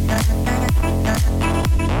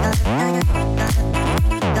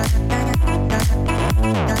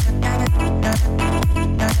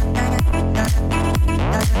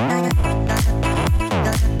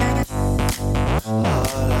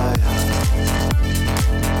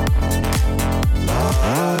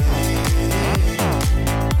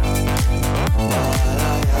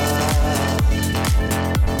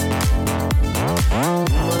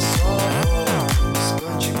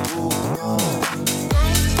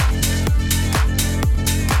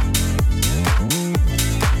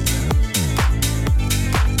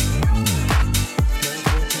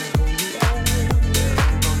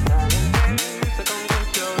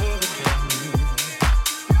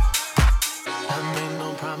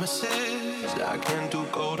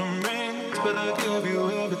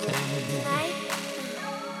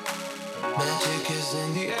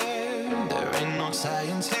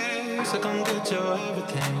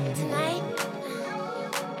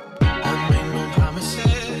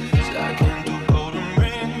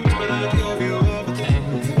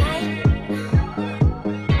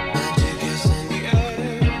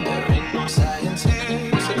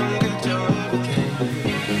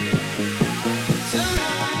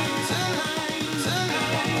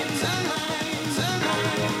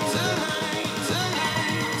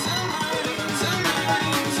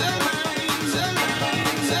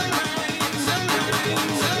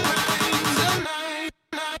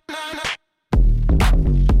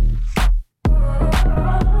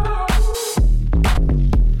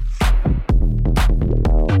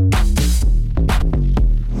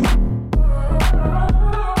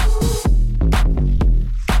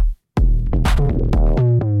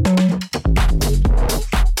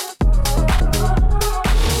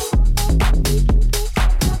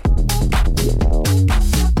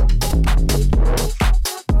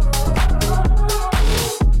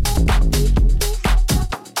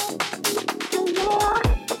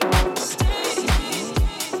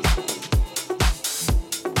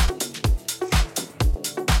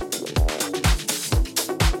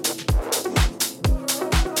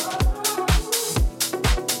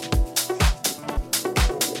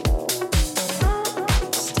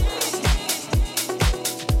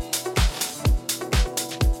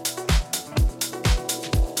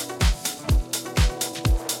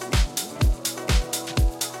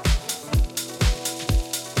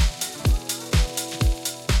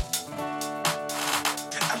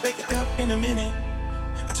in a minute.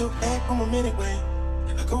 I took back from a minute way.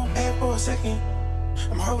 I go back for a second.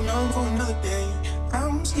 I'm holding on for another day.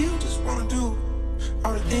 I'm still just wanna do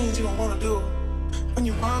all the things you don't wanna do. When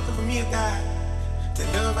you walk up for me a guy, the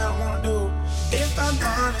love I don't wanna do. If I'm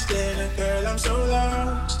honest, then girl, I'm so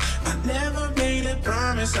lost. I never made a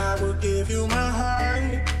promise I would give you my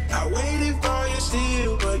heart. I waited for you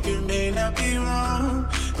still, but you may not be wrong.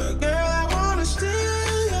 But girl, I wanna steal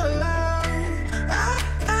your love.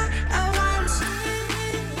 I wanna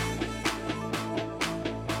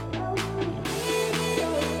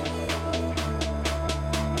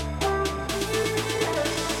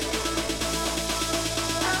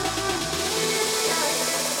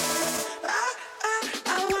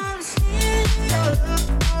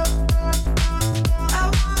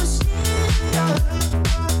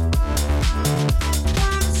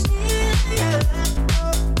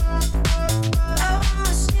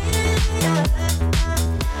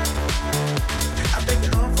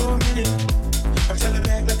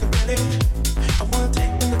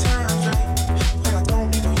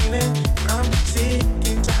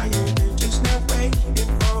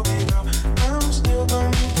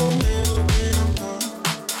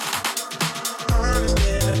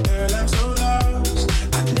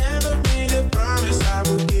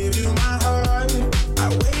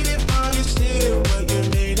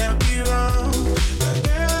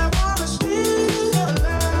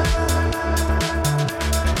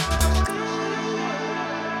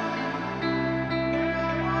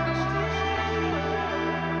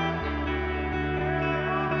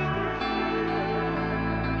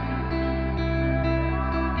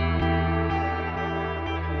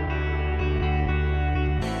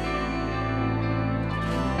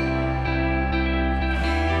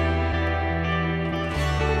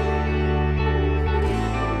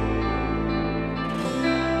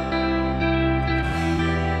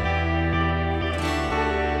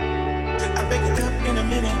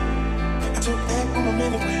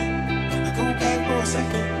minute way. I go back for a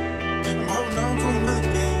second. I'm holding on for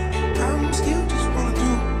another day. I'm still just wanna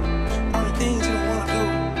do all the things you don't wanna do.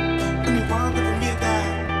 When you walk up for me, I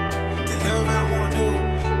die. The love I wanna do.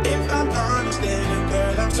 If I'm honest, then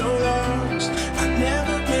girl, I'm so lost. I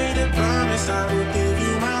never made a promise I would give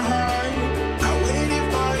you my heart. I waited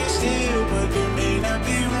for you still, but you may not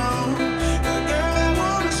be wrong. But girl, I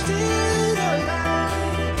wanna steal your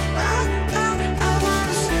love. I wanna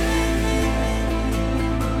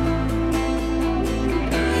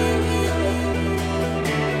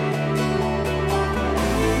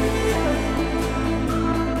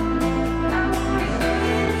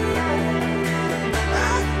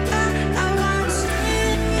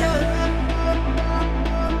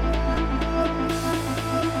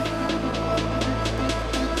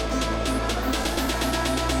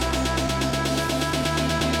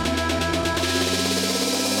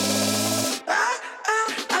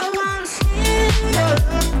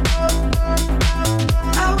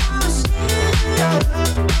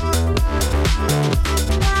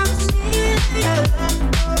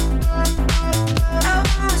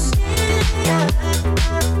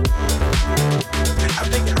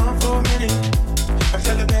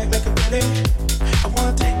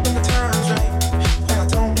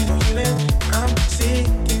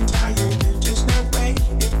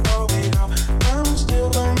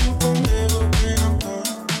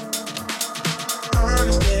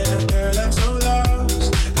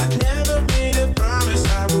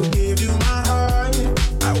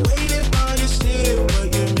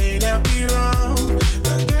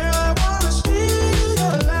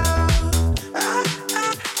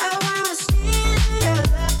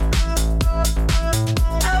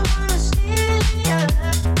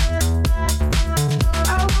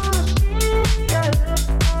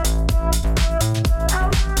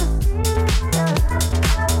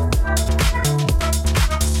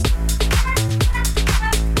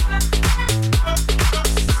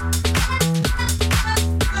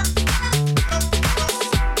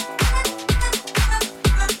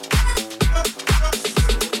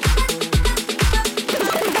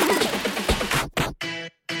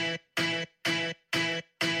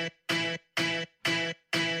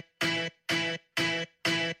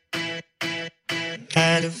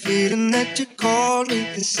Had a feeling that you called me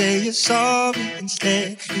to say you're sorry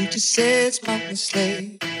instead. You just said it's my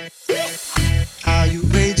mistake. Are you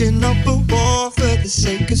waging up a war for the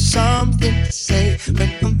sake of something to say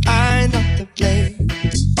when I'm not to blame?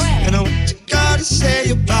 And what you gotta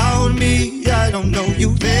say about me? I don't know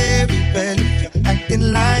you very well if you're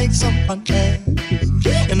acting like someone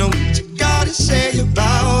else. And what you gotta say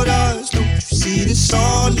about us? Don't you see this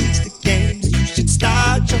all leads to games? You should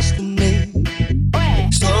start trusting me.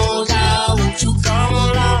 Slow down, won't you come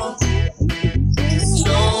around?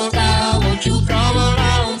 Slow down, won't you come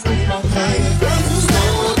around for my hand?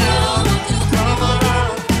 Slow down, won't you come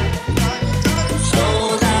around?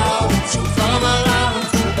 Slow down, won't you come around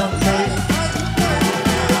for my hand?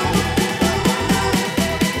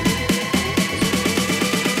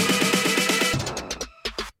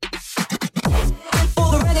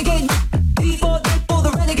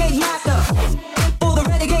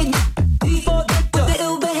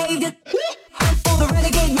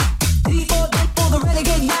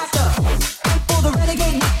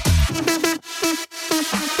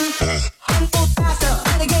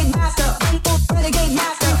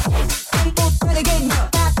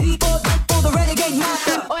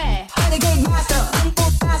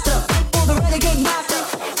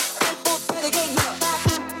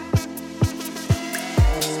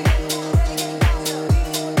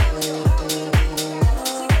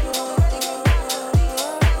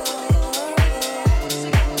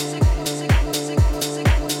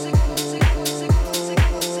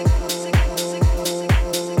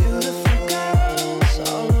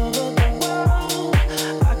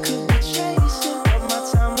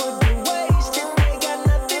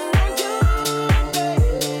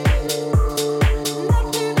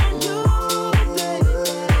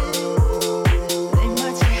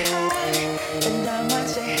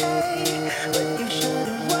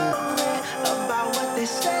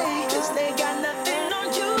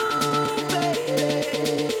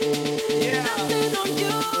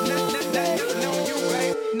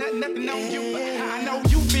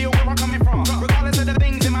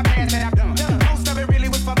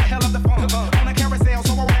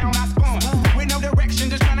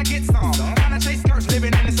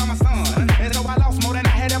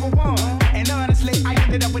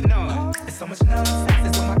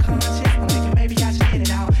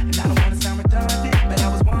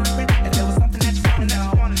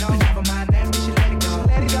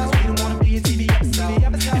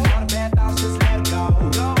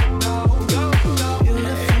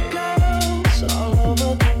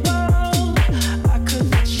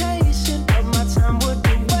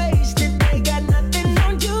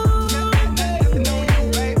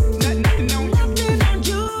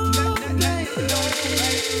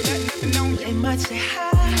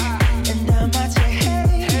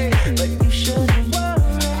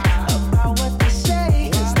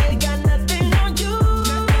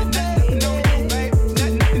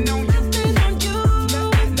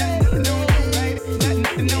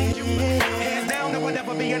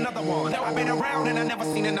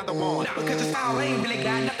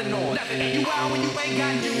 ain't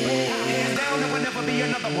got you. Hands down, there will never be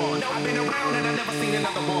another one. I've been around and I've never seen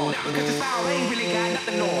another one. Because your style ain't really got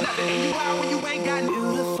nothing on. And you out when you ain't got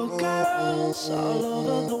beautiful girls all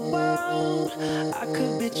over the world. I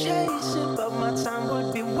could be chasing, but my time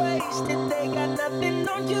would be wasted. They got nothing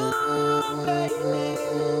on you, baby.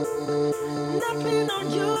 Nothing on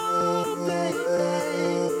you, baby.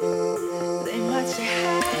 They might say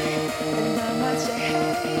hi, and I might say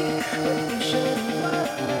hey, but you shouldn't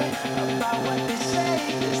worry about what they say,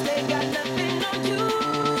 'cause they got nothing on you,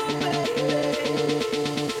 baby.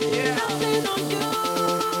 Yeah. Nothing on you.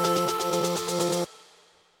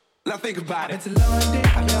 Now think about it. I've been to London,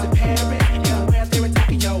 I've been to Paris, yeah, where there in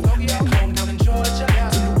Tokyo, back home down in Georgia,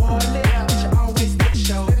 to New Orleans, but you always did the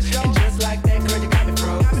show. And just like that, girl, you got me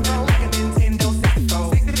froze. Like a Nintendo 64.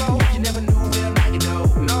 You never knew, well, now you know.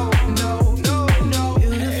 No.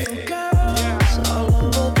 Beautiful girls all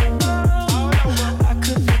over the world. I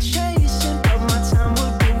could be chasing, but my time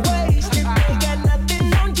would be wasted. They got nothing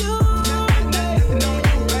on you. Nothing on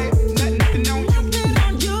you, baby. Nothing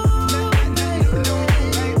on you. Nothing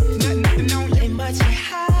on you. They might say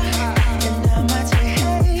hi, and I might say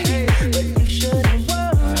hey, but you shouldn't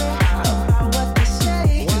worry about what they say,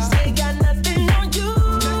 'cause they got nothing on you,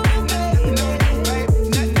 baby.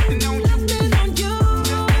 Nothing on you.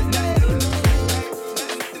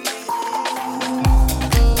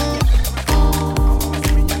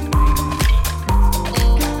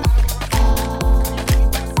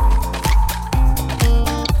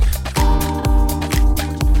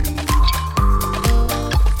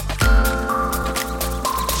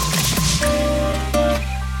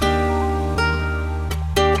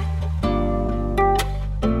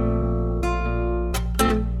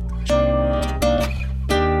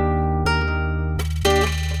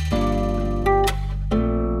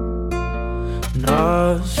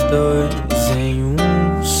 Nós dois em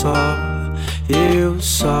um só. Eu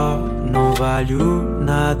só não valho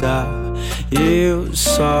nada. Eu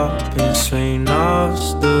só penso em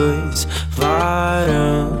nós dois,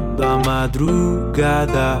 varando a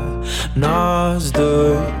madrugada. Nós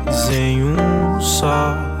dois em um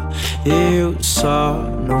só. Eu só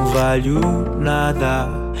não valho nada.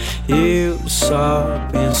 Eu só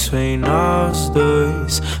penso em nós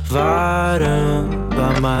dois, varando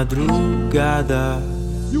a madrugada.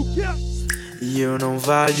 E eu não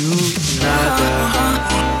valho nada.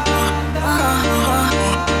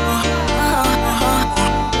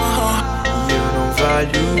 E eu não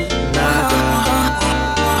valho nada.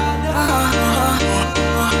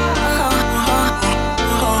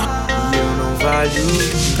 E eu não valho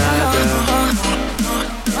nada.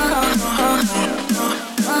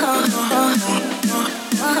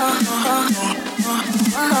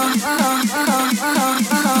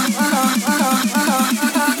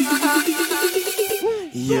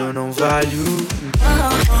 E eu não valho.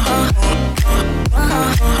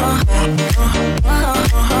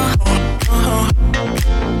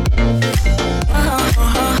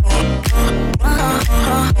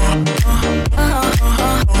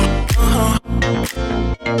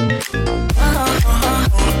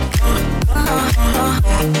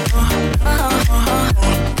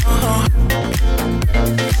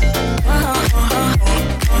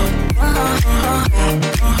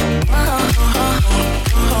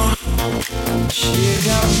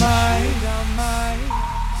 Chega mais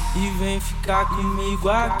e vem ficar comigo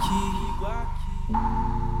aqui.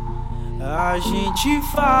 A gente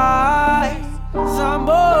faz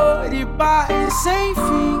amor e paz sem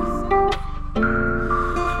fim.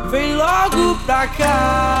 Vem logo pra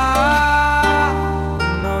cá,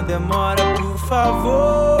 não demora, por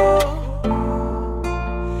favor.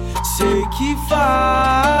 Sei que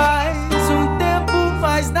faz um tempo,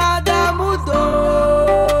 mas nada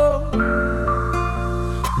mudou.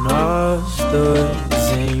 Nós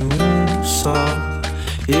dois em um só.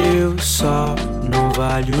 Eu só não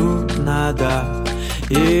valho nada.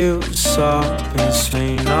 Eu só penso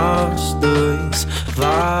em nós dois,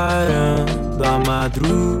 varando a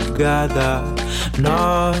madrugada.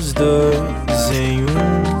 Nós dois em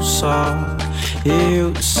um só.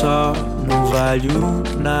 Eu só não valho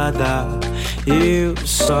nada. Eu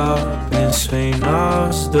só penso em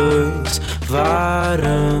nós dois,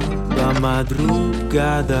 varando a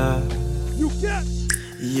madrugada.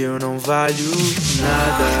 E eu não valho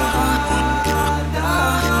nada.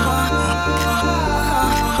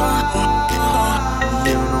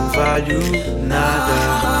 Eu não valho nada.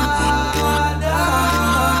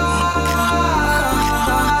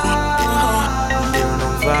 Eu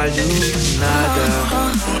não valho nada.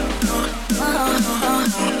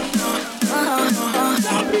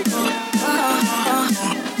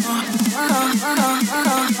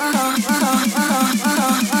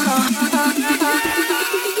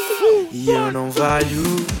 valho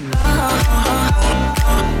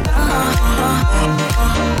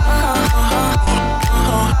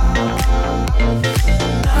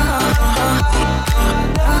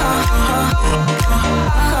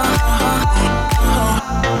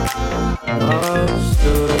nós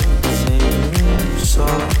dois em um só.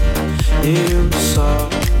 Eu só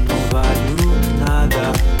não valho nada.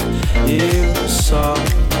 Eu só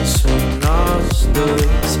penso em nós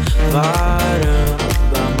dois.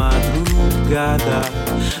 Varanda, madrugada.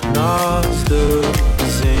 Nós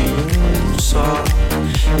dois em um só.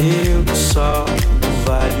 Eu só não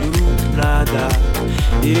valho nada.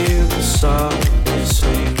 Eu só penso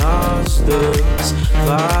em nós dois.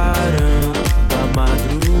 Varanda,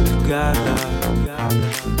 madrugada.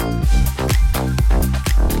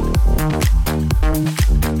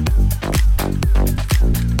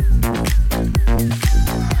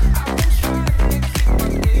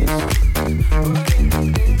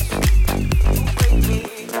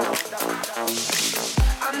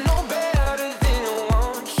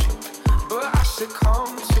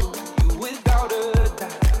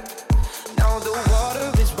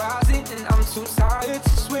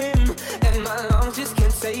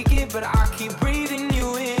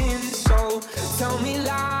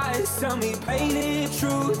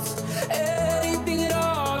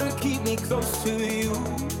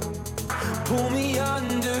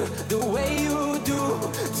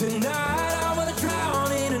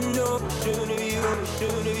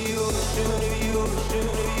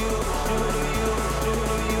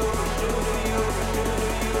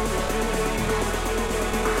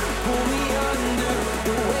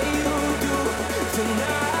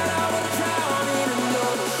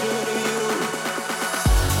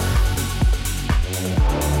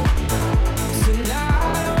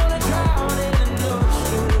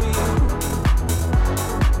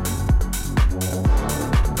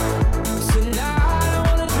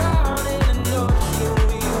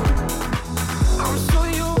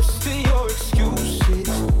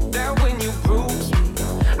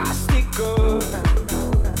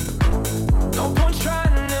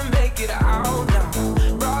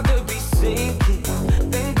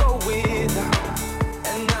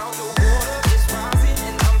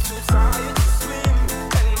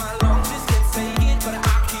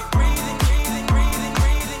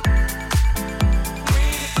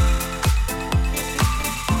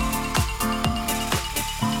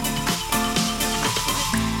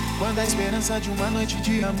 De uma noite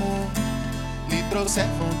de amor lhe trouxe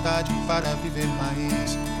vontade para viver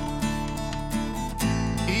mais,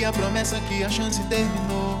 e a promessa que a chance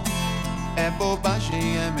terminou é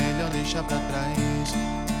bobagem, é melhor deixar pra trás.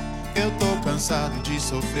 Eu tô cansado de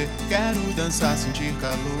sofrer, quero dançar, sentir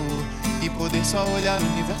calor e poder só olhar o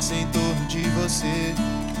universo em torno de você,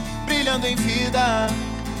 brilhando em vida,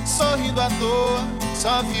 sorrindo à toa,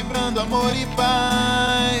 só vibrando amor e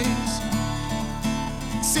paz.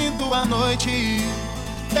 Sinto a noite,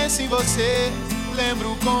 penso em você,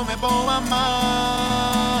 lembro como é bom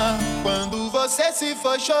amar. Quando você se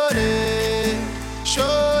foi, chorei,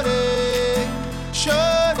 chorei,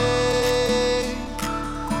 chorei.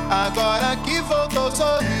 Agora que voltou,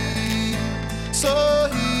 sorri,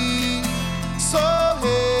 sorri,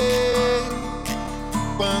 sorri.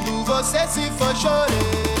 Quando você se foi,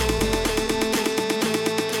 chorei.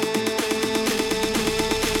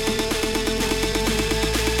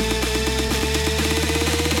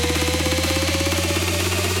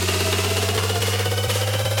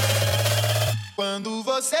 Quando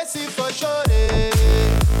você se foi, chorei,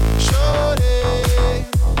 chorei,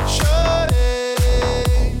 chorei.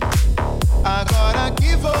 Agora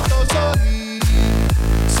que voltou, sorri,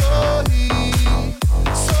 sorri,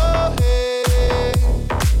 sorri.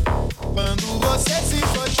 Quando você se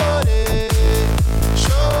foi, chorei,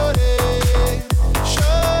 chorei,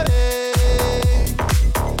 chorei.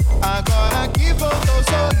 Agora que voltou,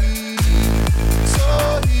 sorri,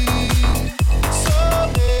 sorri,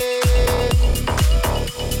 sorri.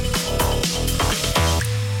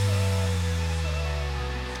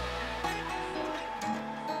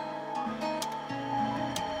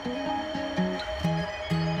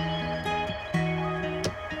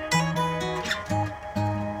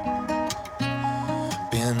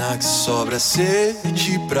 Pena que sobra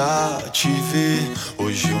sede pra te ver.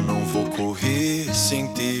 Hoje eu não vou correr sem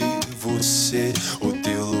ter você. O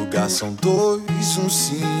teu lugar são dois, um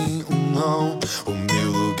sim, um não. O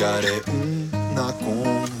meu lugar é um na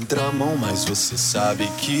contramão, mas você sabe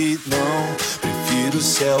que não. Prefiro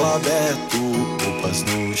céu aberto, roupas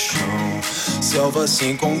no chão, selva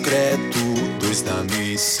sem concreto, dois na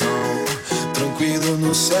missão. Tranquilo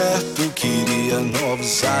no certo, queria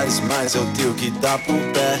novos ares, mas é o teu que tá por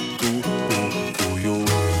perto.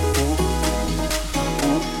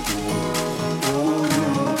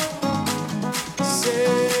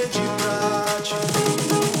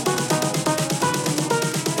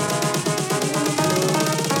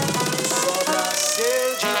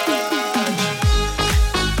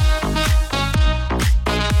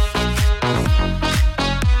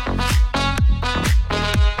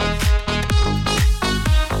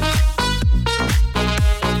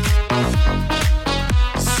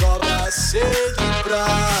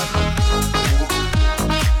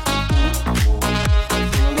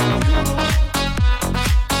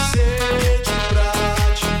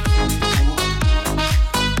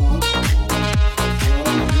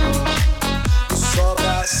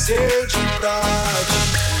 pra te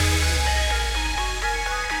ver.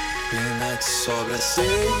 Pena que sobra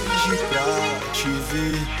sede pra te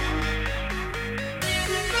ver.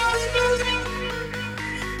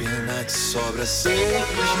 Pena que sobra sede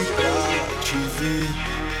pra te ver.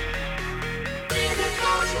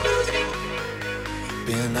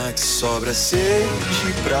 Pena que sobra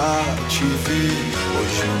sede pra te ver.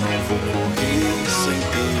 Hoje eu não vou correr sem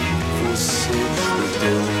ter você. O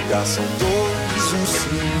teu lugar são dois, um sim,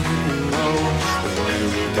 um não. O meu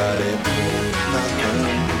lugar é bem na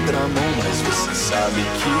contramão, mas você sabe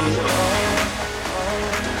que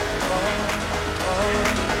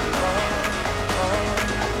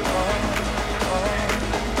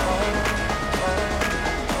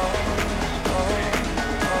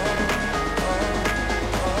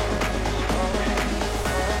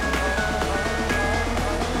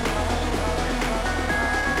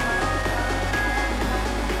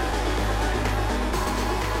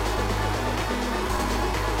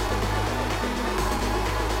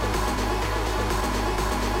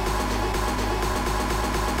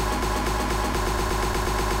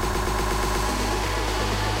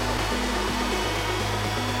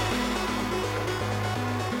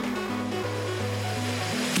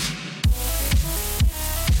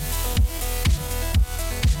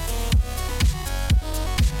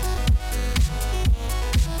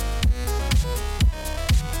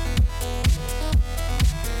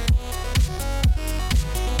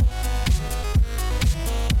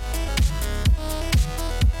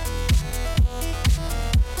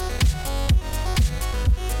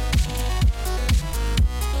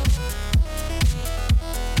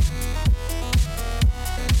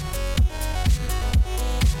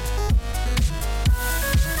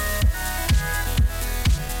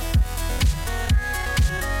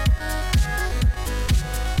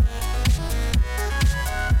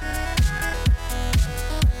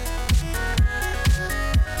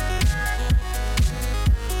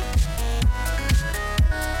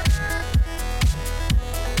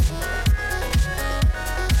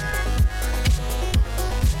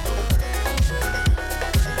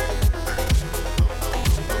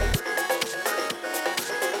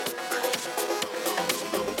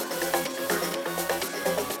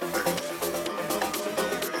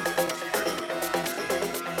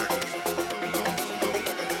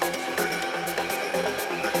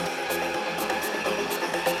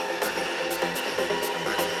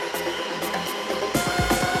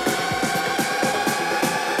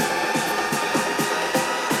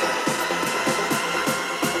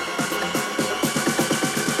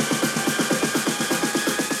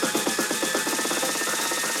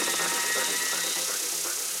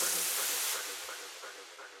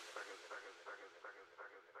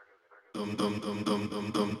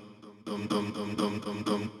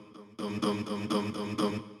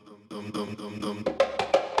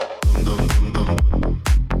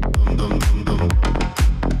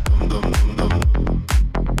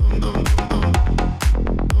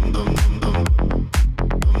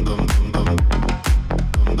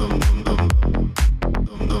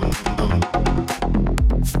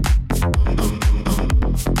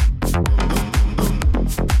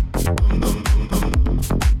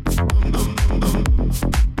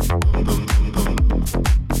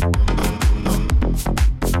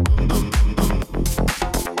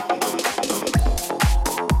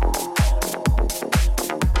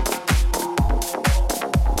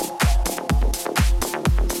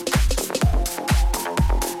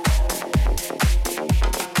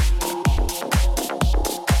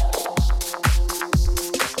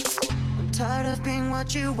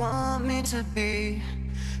to be,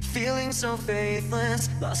 feeling so faithless,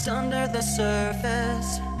 lost under the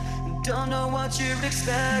surface. Don't know what you're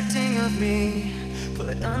expecting of me,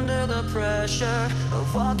 put under the pressure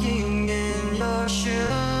of walking in your shoes.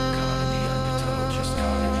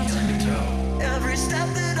 Every step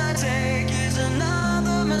that I take is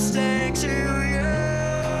another mistake to you.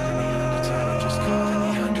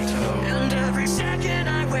 And every second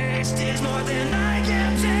I waste is more than I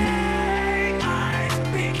can take.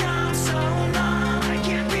 I've become so numb, I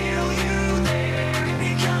can't feel you there.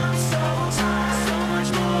 Become so tired, so much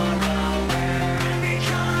more aware. And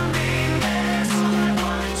becoming this, all I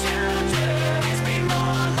want to do is be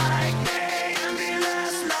more like me and be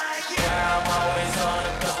less like you. Where I'm always on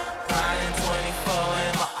the go, grinding 24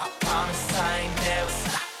 and I promise I ain't never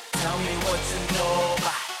stop. Tell me what you know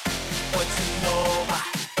about, what you know about,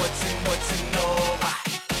 what you know about,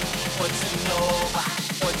 what you know.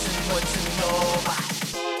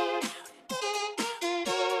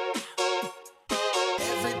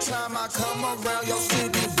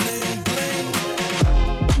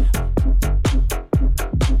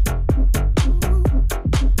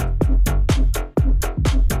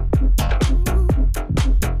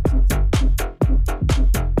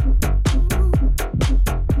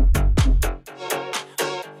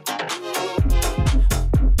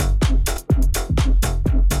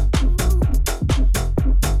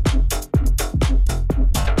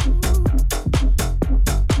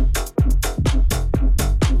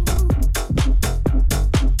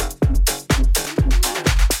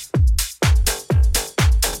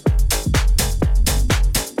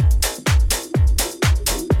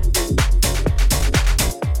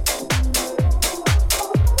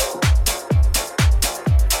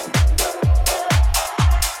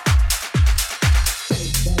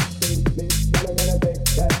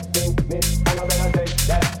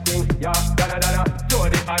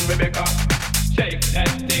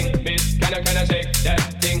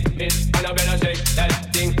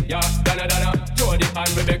 Donna, Jody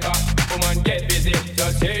and Rebecca. Woman, get busy.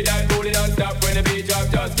 Just shake that booty non-stop when the beat drop.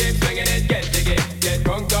 Just keep swinging it, get jiggy. Get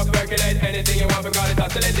drunk up, percolate anything you want because it's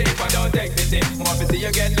oscillating. If I don't take pity, want to see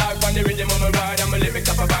you get live on the rhythm of my ride. And my lyrics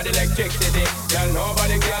up about electricity. Girl,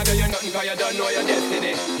 nobody can do you nothing cause you don't know your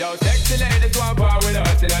destiny. Yo, sexy ladies want war with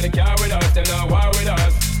us. They know the car with us, them not war with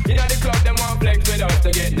us. You know the club, them want flex with us.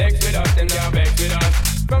 To get next with us, them can't vex with us.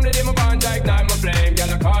 From the day my bond, I ignite my flame.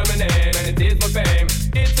 Girl, I call my name and it is my fame.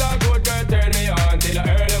 It's all good, girl, turn me on till I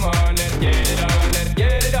earn them on. Let's get it on, let's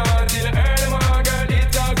get it on till I earn them on. Girl,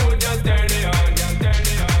 it's all good, just turn me on. Girl, turn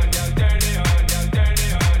me on, girl, turn me on, girl, turn me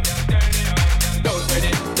on, girl, turn me on. Don't sweat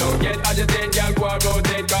it, don't get agitated, girl, go and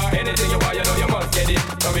rotate. Cause anything you want, you know you must get it.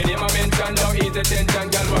 From the name I mention, don't ease the tension,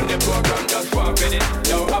 girl, run the program, just go and fit it.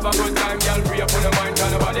 Yo, have a good time, girl, free up on your mind.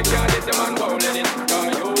 Cause nobody can hit the man, go let it.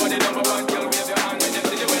 Cause you are the number one, girl, wave your hand when you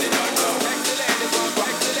see the way it done. So,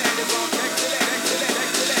 excellent,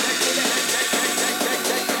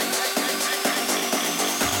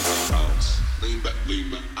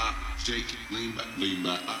 shake it, lean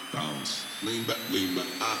back, bounce. Lean back,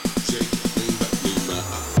 shake it, lean back,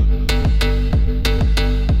 bounce.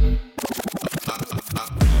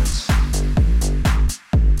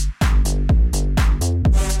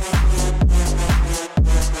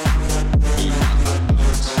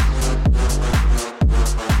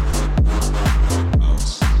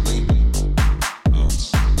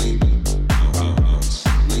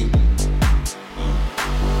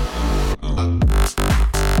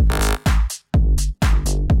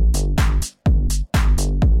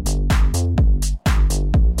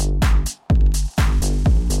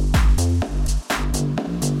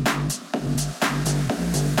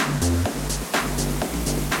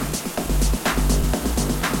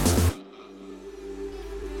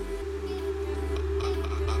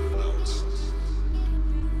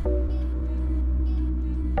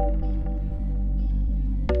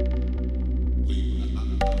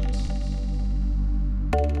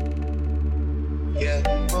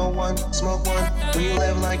 Smoke one, when you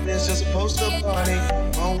live like this, you're supposed to party.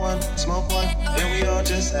 Roll one, smoke one, then we all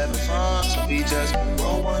just having fun. So we just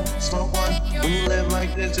roll one, smoke one. When you live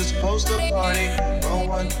like this, you're supposed to party. Roll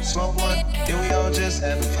one, smoke one, then we all just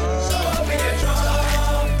having fun. So what we get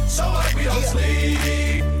drunk, so what we don't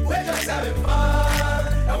sleep. We're just having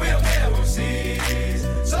fun, and we don't care who sees.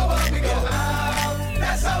 So what we go out,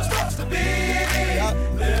 that's how it's supposed to be.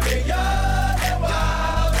 Living young and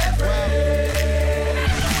wild and free.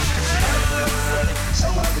 So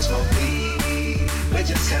what we smoke weed, we're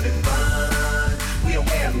just having fun. We don't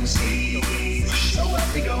care who sees. So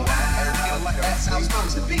what we go out, that's how it's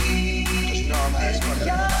supposed to be. Living young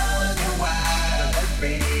and wild and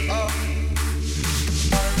free.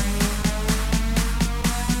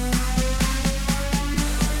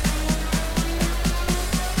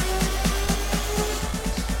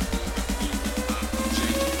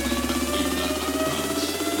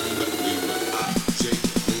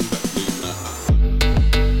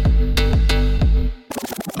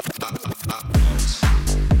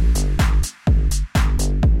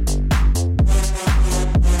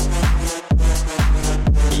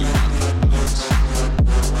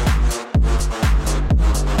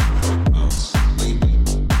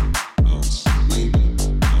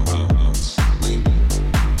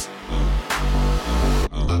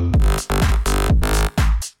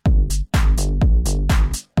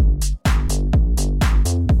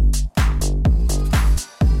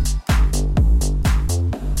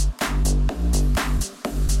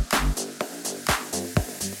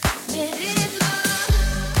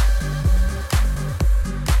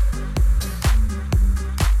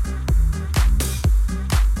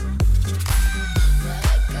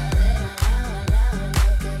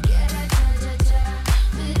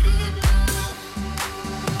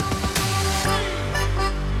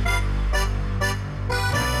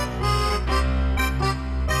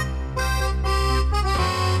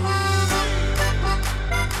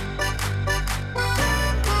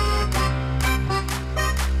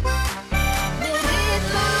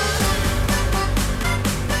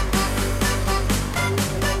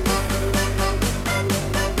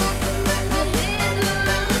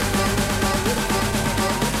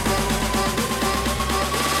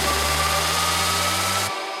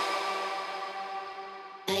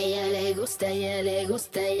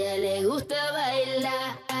 ella le gusta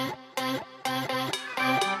bailar.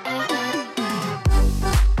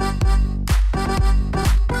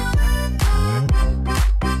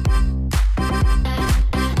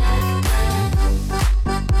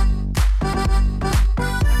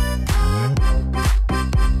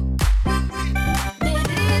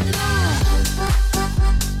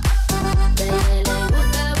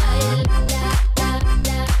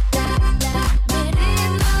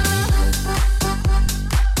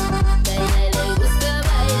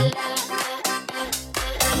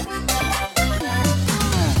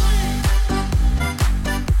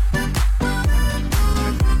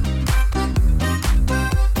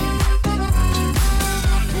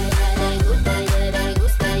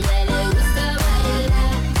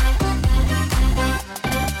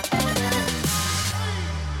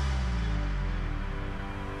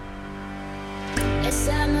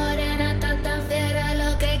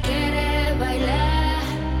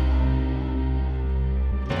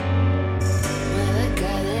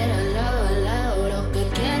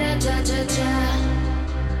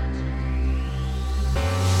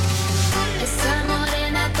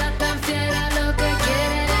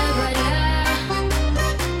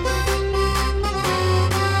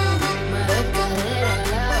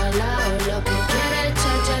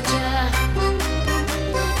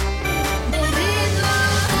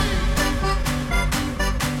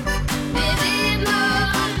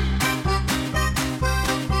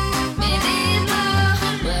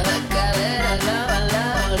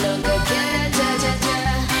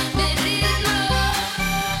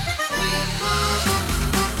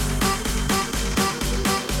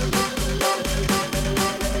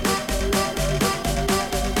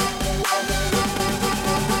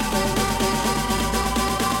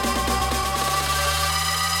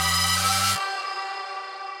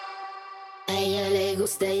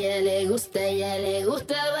 gusta, ella le gusta, ella le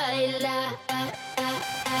gusta bailar.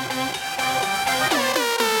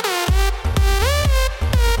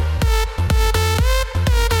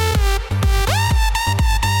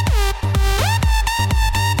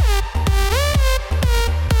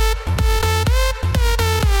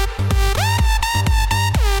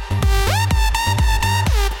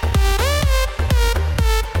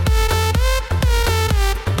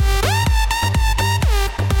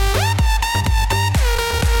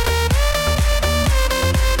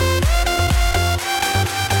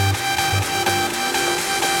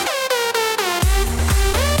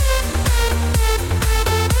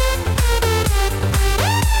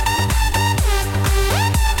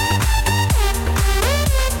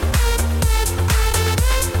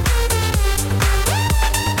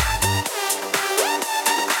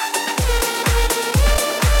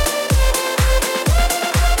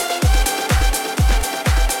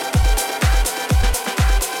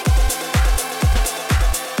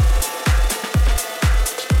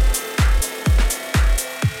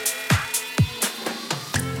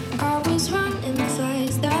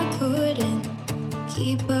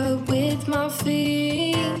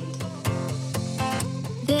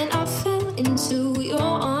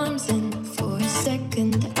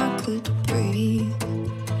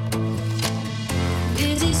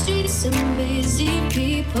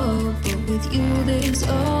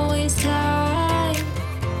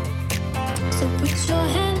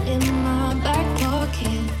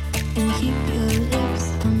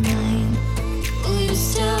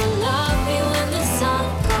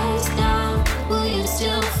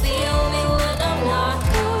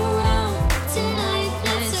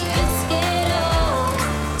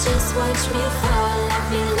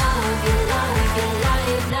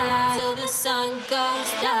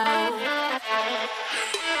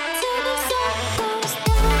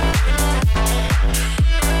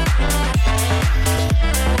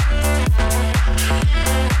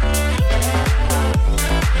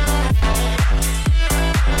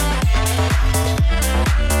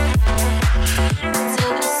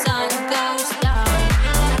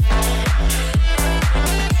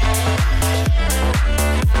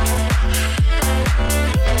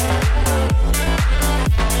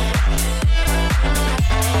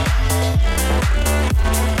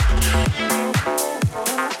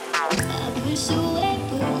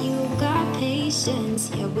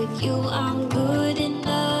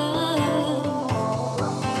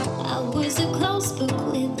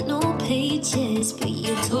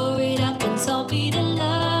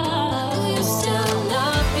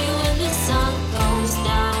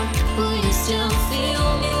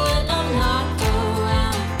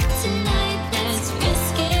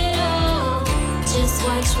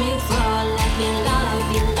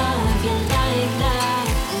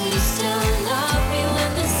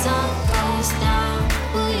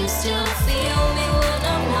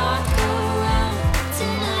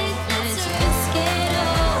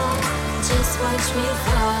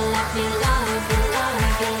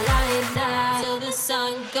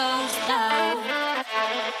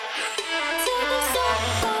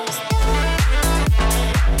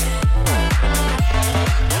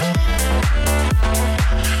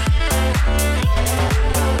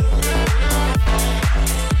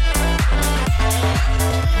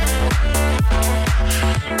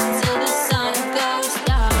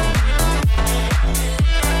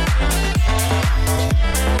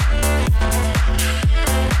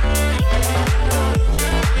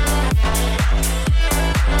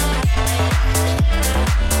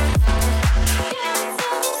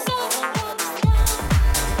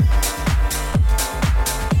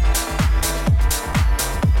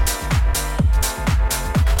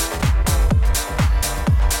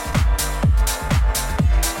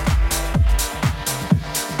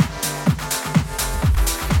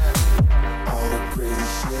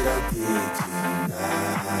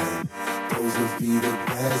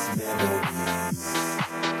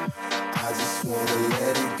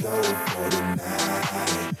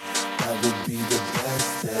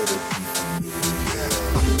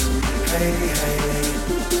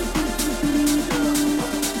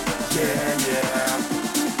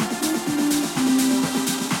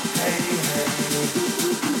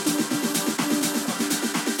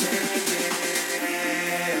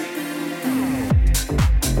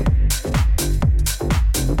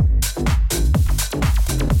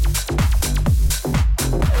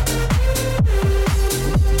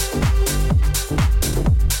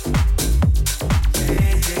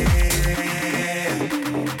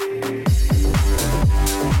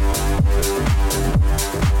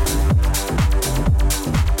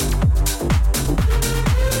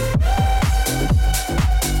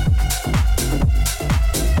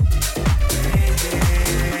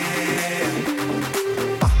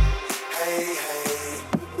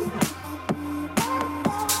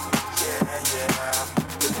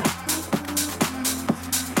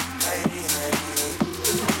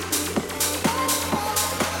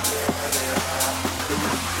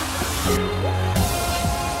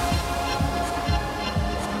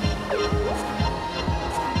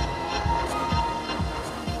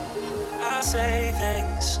 say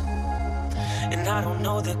things, and I don't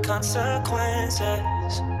know the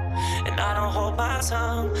consequences, and I don't hold my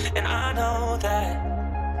tongue, and I know that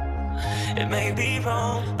it may be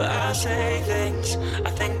wrong, but I say things I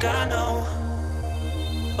think I know.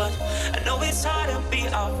 But I know it's hard to be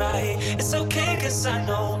alright. It's okay cause I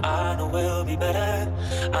know we'll be better.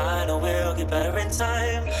 I know we'll get better in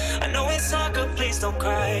time. I know it's hard, but please don't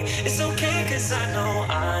cry. It's okay cause I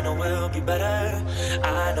know we'll be better.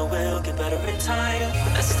 I know we'll get better in time.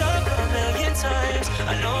 I messed up a million times.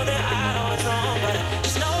 I know that I was wrong, but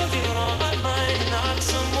just know you're on my mind and I'm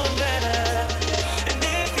someone better. And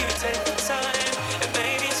if you take the time and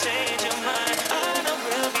maybe change your mind, I know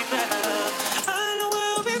we'll be better.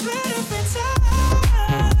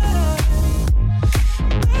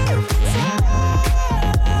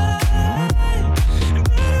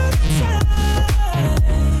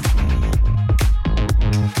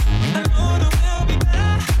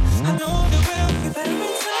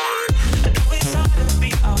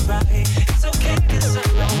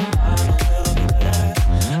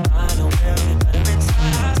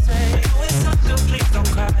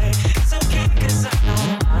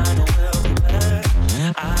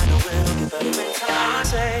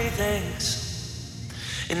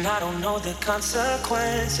 And I don't know the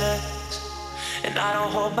consequences, and I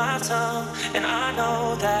don't hold my tongue, and I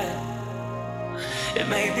know that it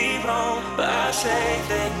may be wrong, but I say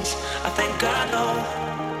things I think I know.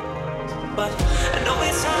 But I know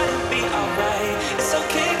it's hard to be alright. It's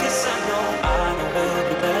okay cause I know we'll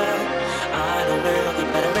be better. I know we'll get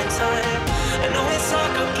better in time. I know it's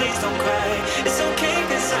hard, but please don't cry. It's okay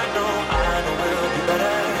cause I know we'll be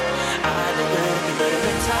better. I know we'll get better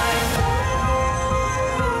in time.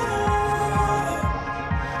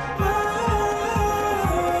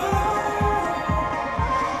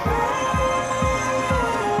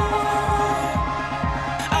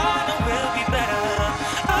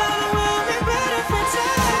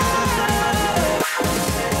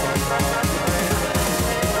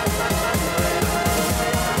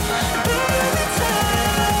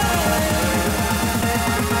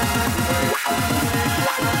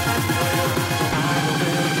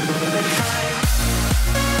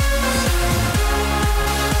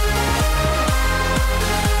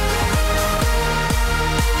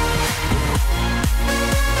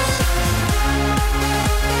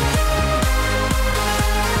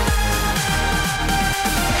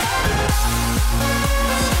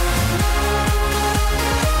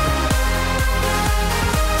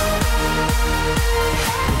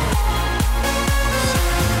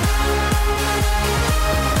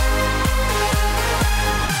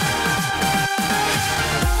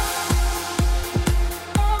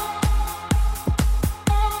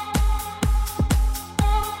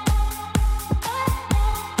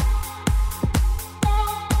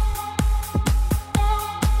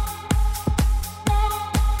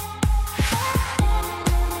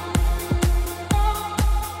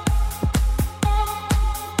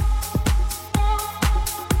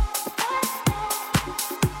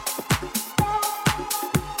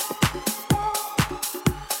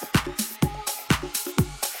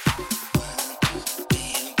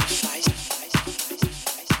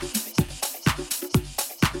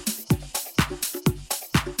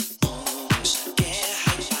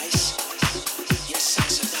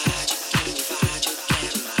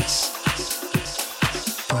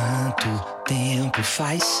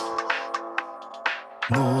 Faz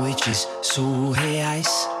noites surreais,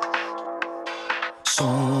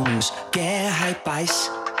 somos guerra e paz,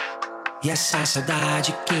 e essa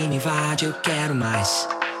saudade que me invade eu quero mais.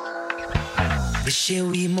 Deixa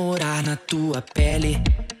eu ir morar na tua pele,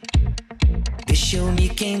 deixa eu me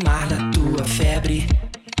queimar na tua febre,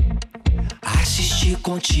 assistir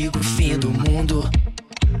contigo o fim do mundo,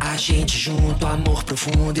 a gente junto, amor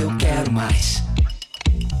profundo, eu quero mais.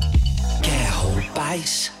 Quero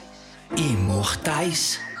paz,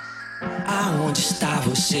 imortais, aonde está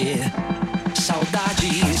você? Saudade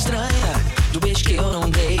estranha do beijo que eu não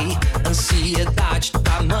dei, ansiedade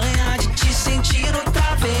tamanha de te sentir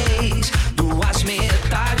outra vez. Duas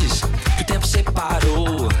metades que o tempo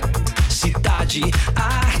separou, cidade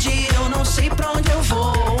arde, eu não sei pra onde eu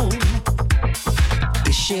vou.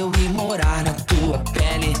 Deixa eu ir morar na tua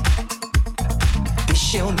pele,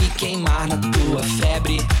 deixa eu me queimar na tua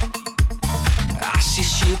febre,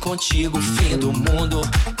 assistir contigo o fim do mundo,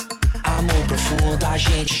 amor profundo, a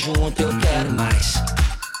gente junto, eu quero mais.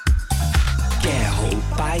 Quero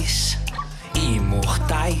paz,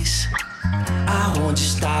 imortais, aonde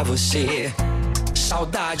está você?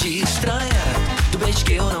 Saudade estranha do beijo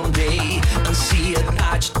que eu não dei,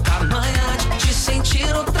 ansiedade tamanha de te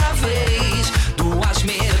sentir outra vez. Duas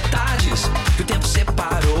metades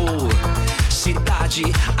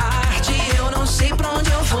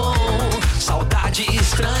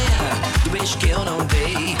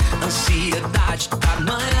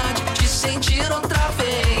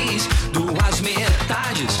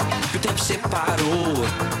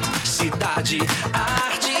cidade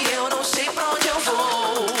arde, eu não sei pra onde eu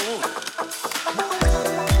vou.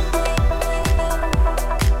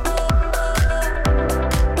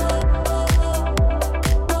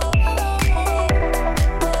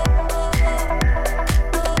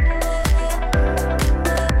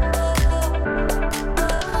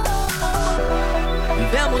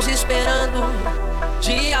 Vivemos esperando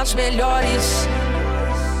dias melhores,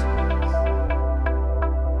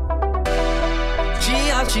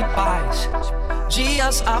 dias de paz,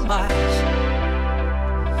 dias a mais,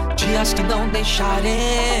 dias que não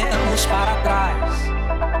deixaremos para trás.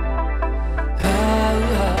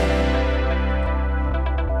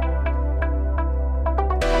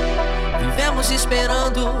 Vivemos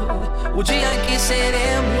esperando o dia em que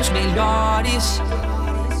seremos melhores,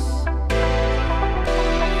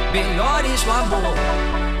 melhores no amor,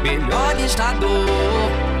 melhores na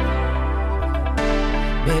dor,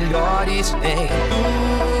 melhores em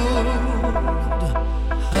tudo.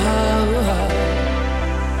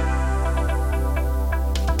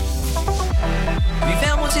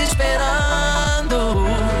 Vivemos esperando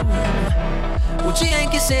o dia em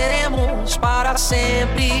que seremos para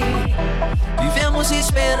sempre. Vivemos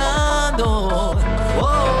esperando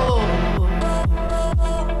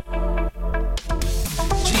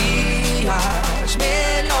dias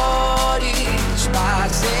melhores para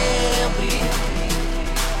sempre.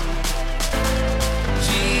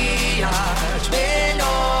 Dias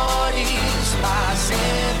melhores para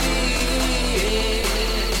sempre.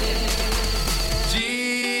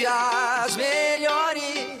 Dias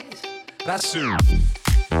melhores para sempre.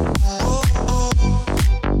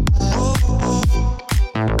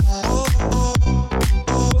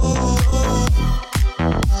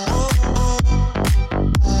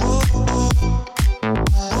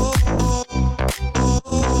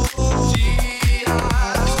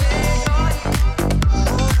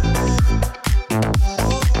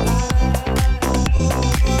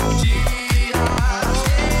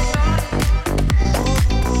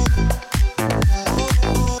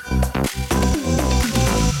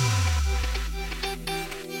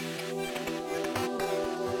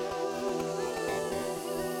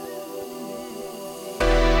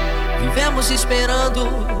 Vivemos esperando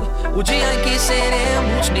o dia em que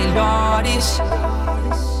seremos melhores,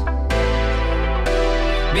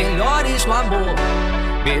 melhores no amor,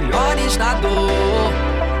 melhores na dor,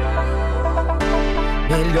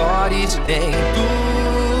 melhores em tudo.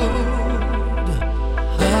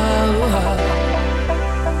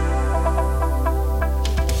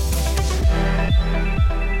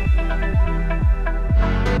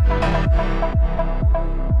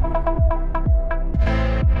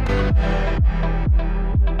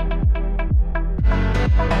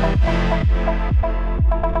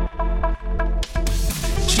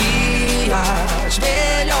 Dias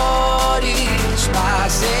melhores para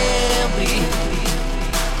sempre.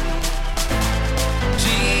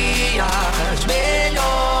 Dias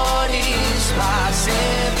melhores para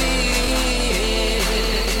sempre.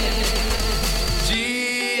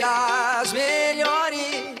 Dias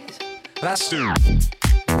melhores para sempre.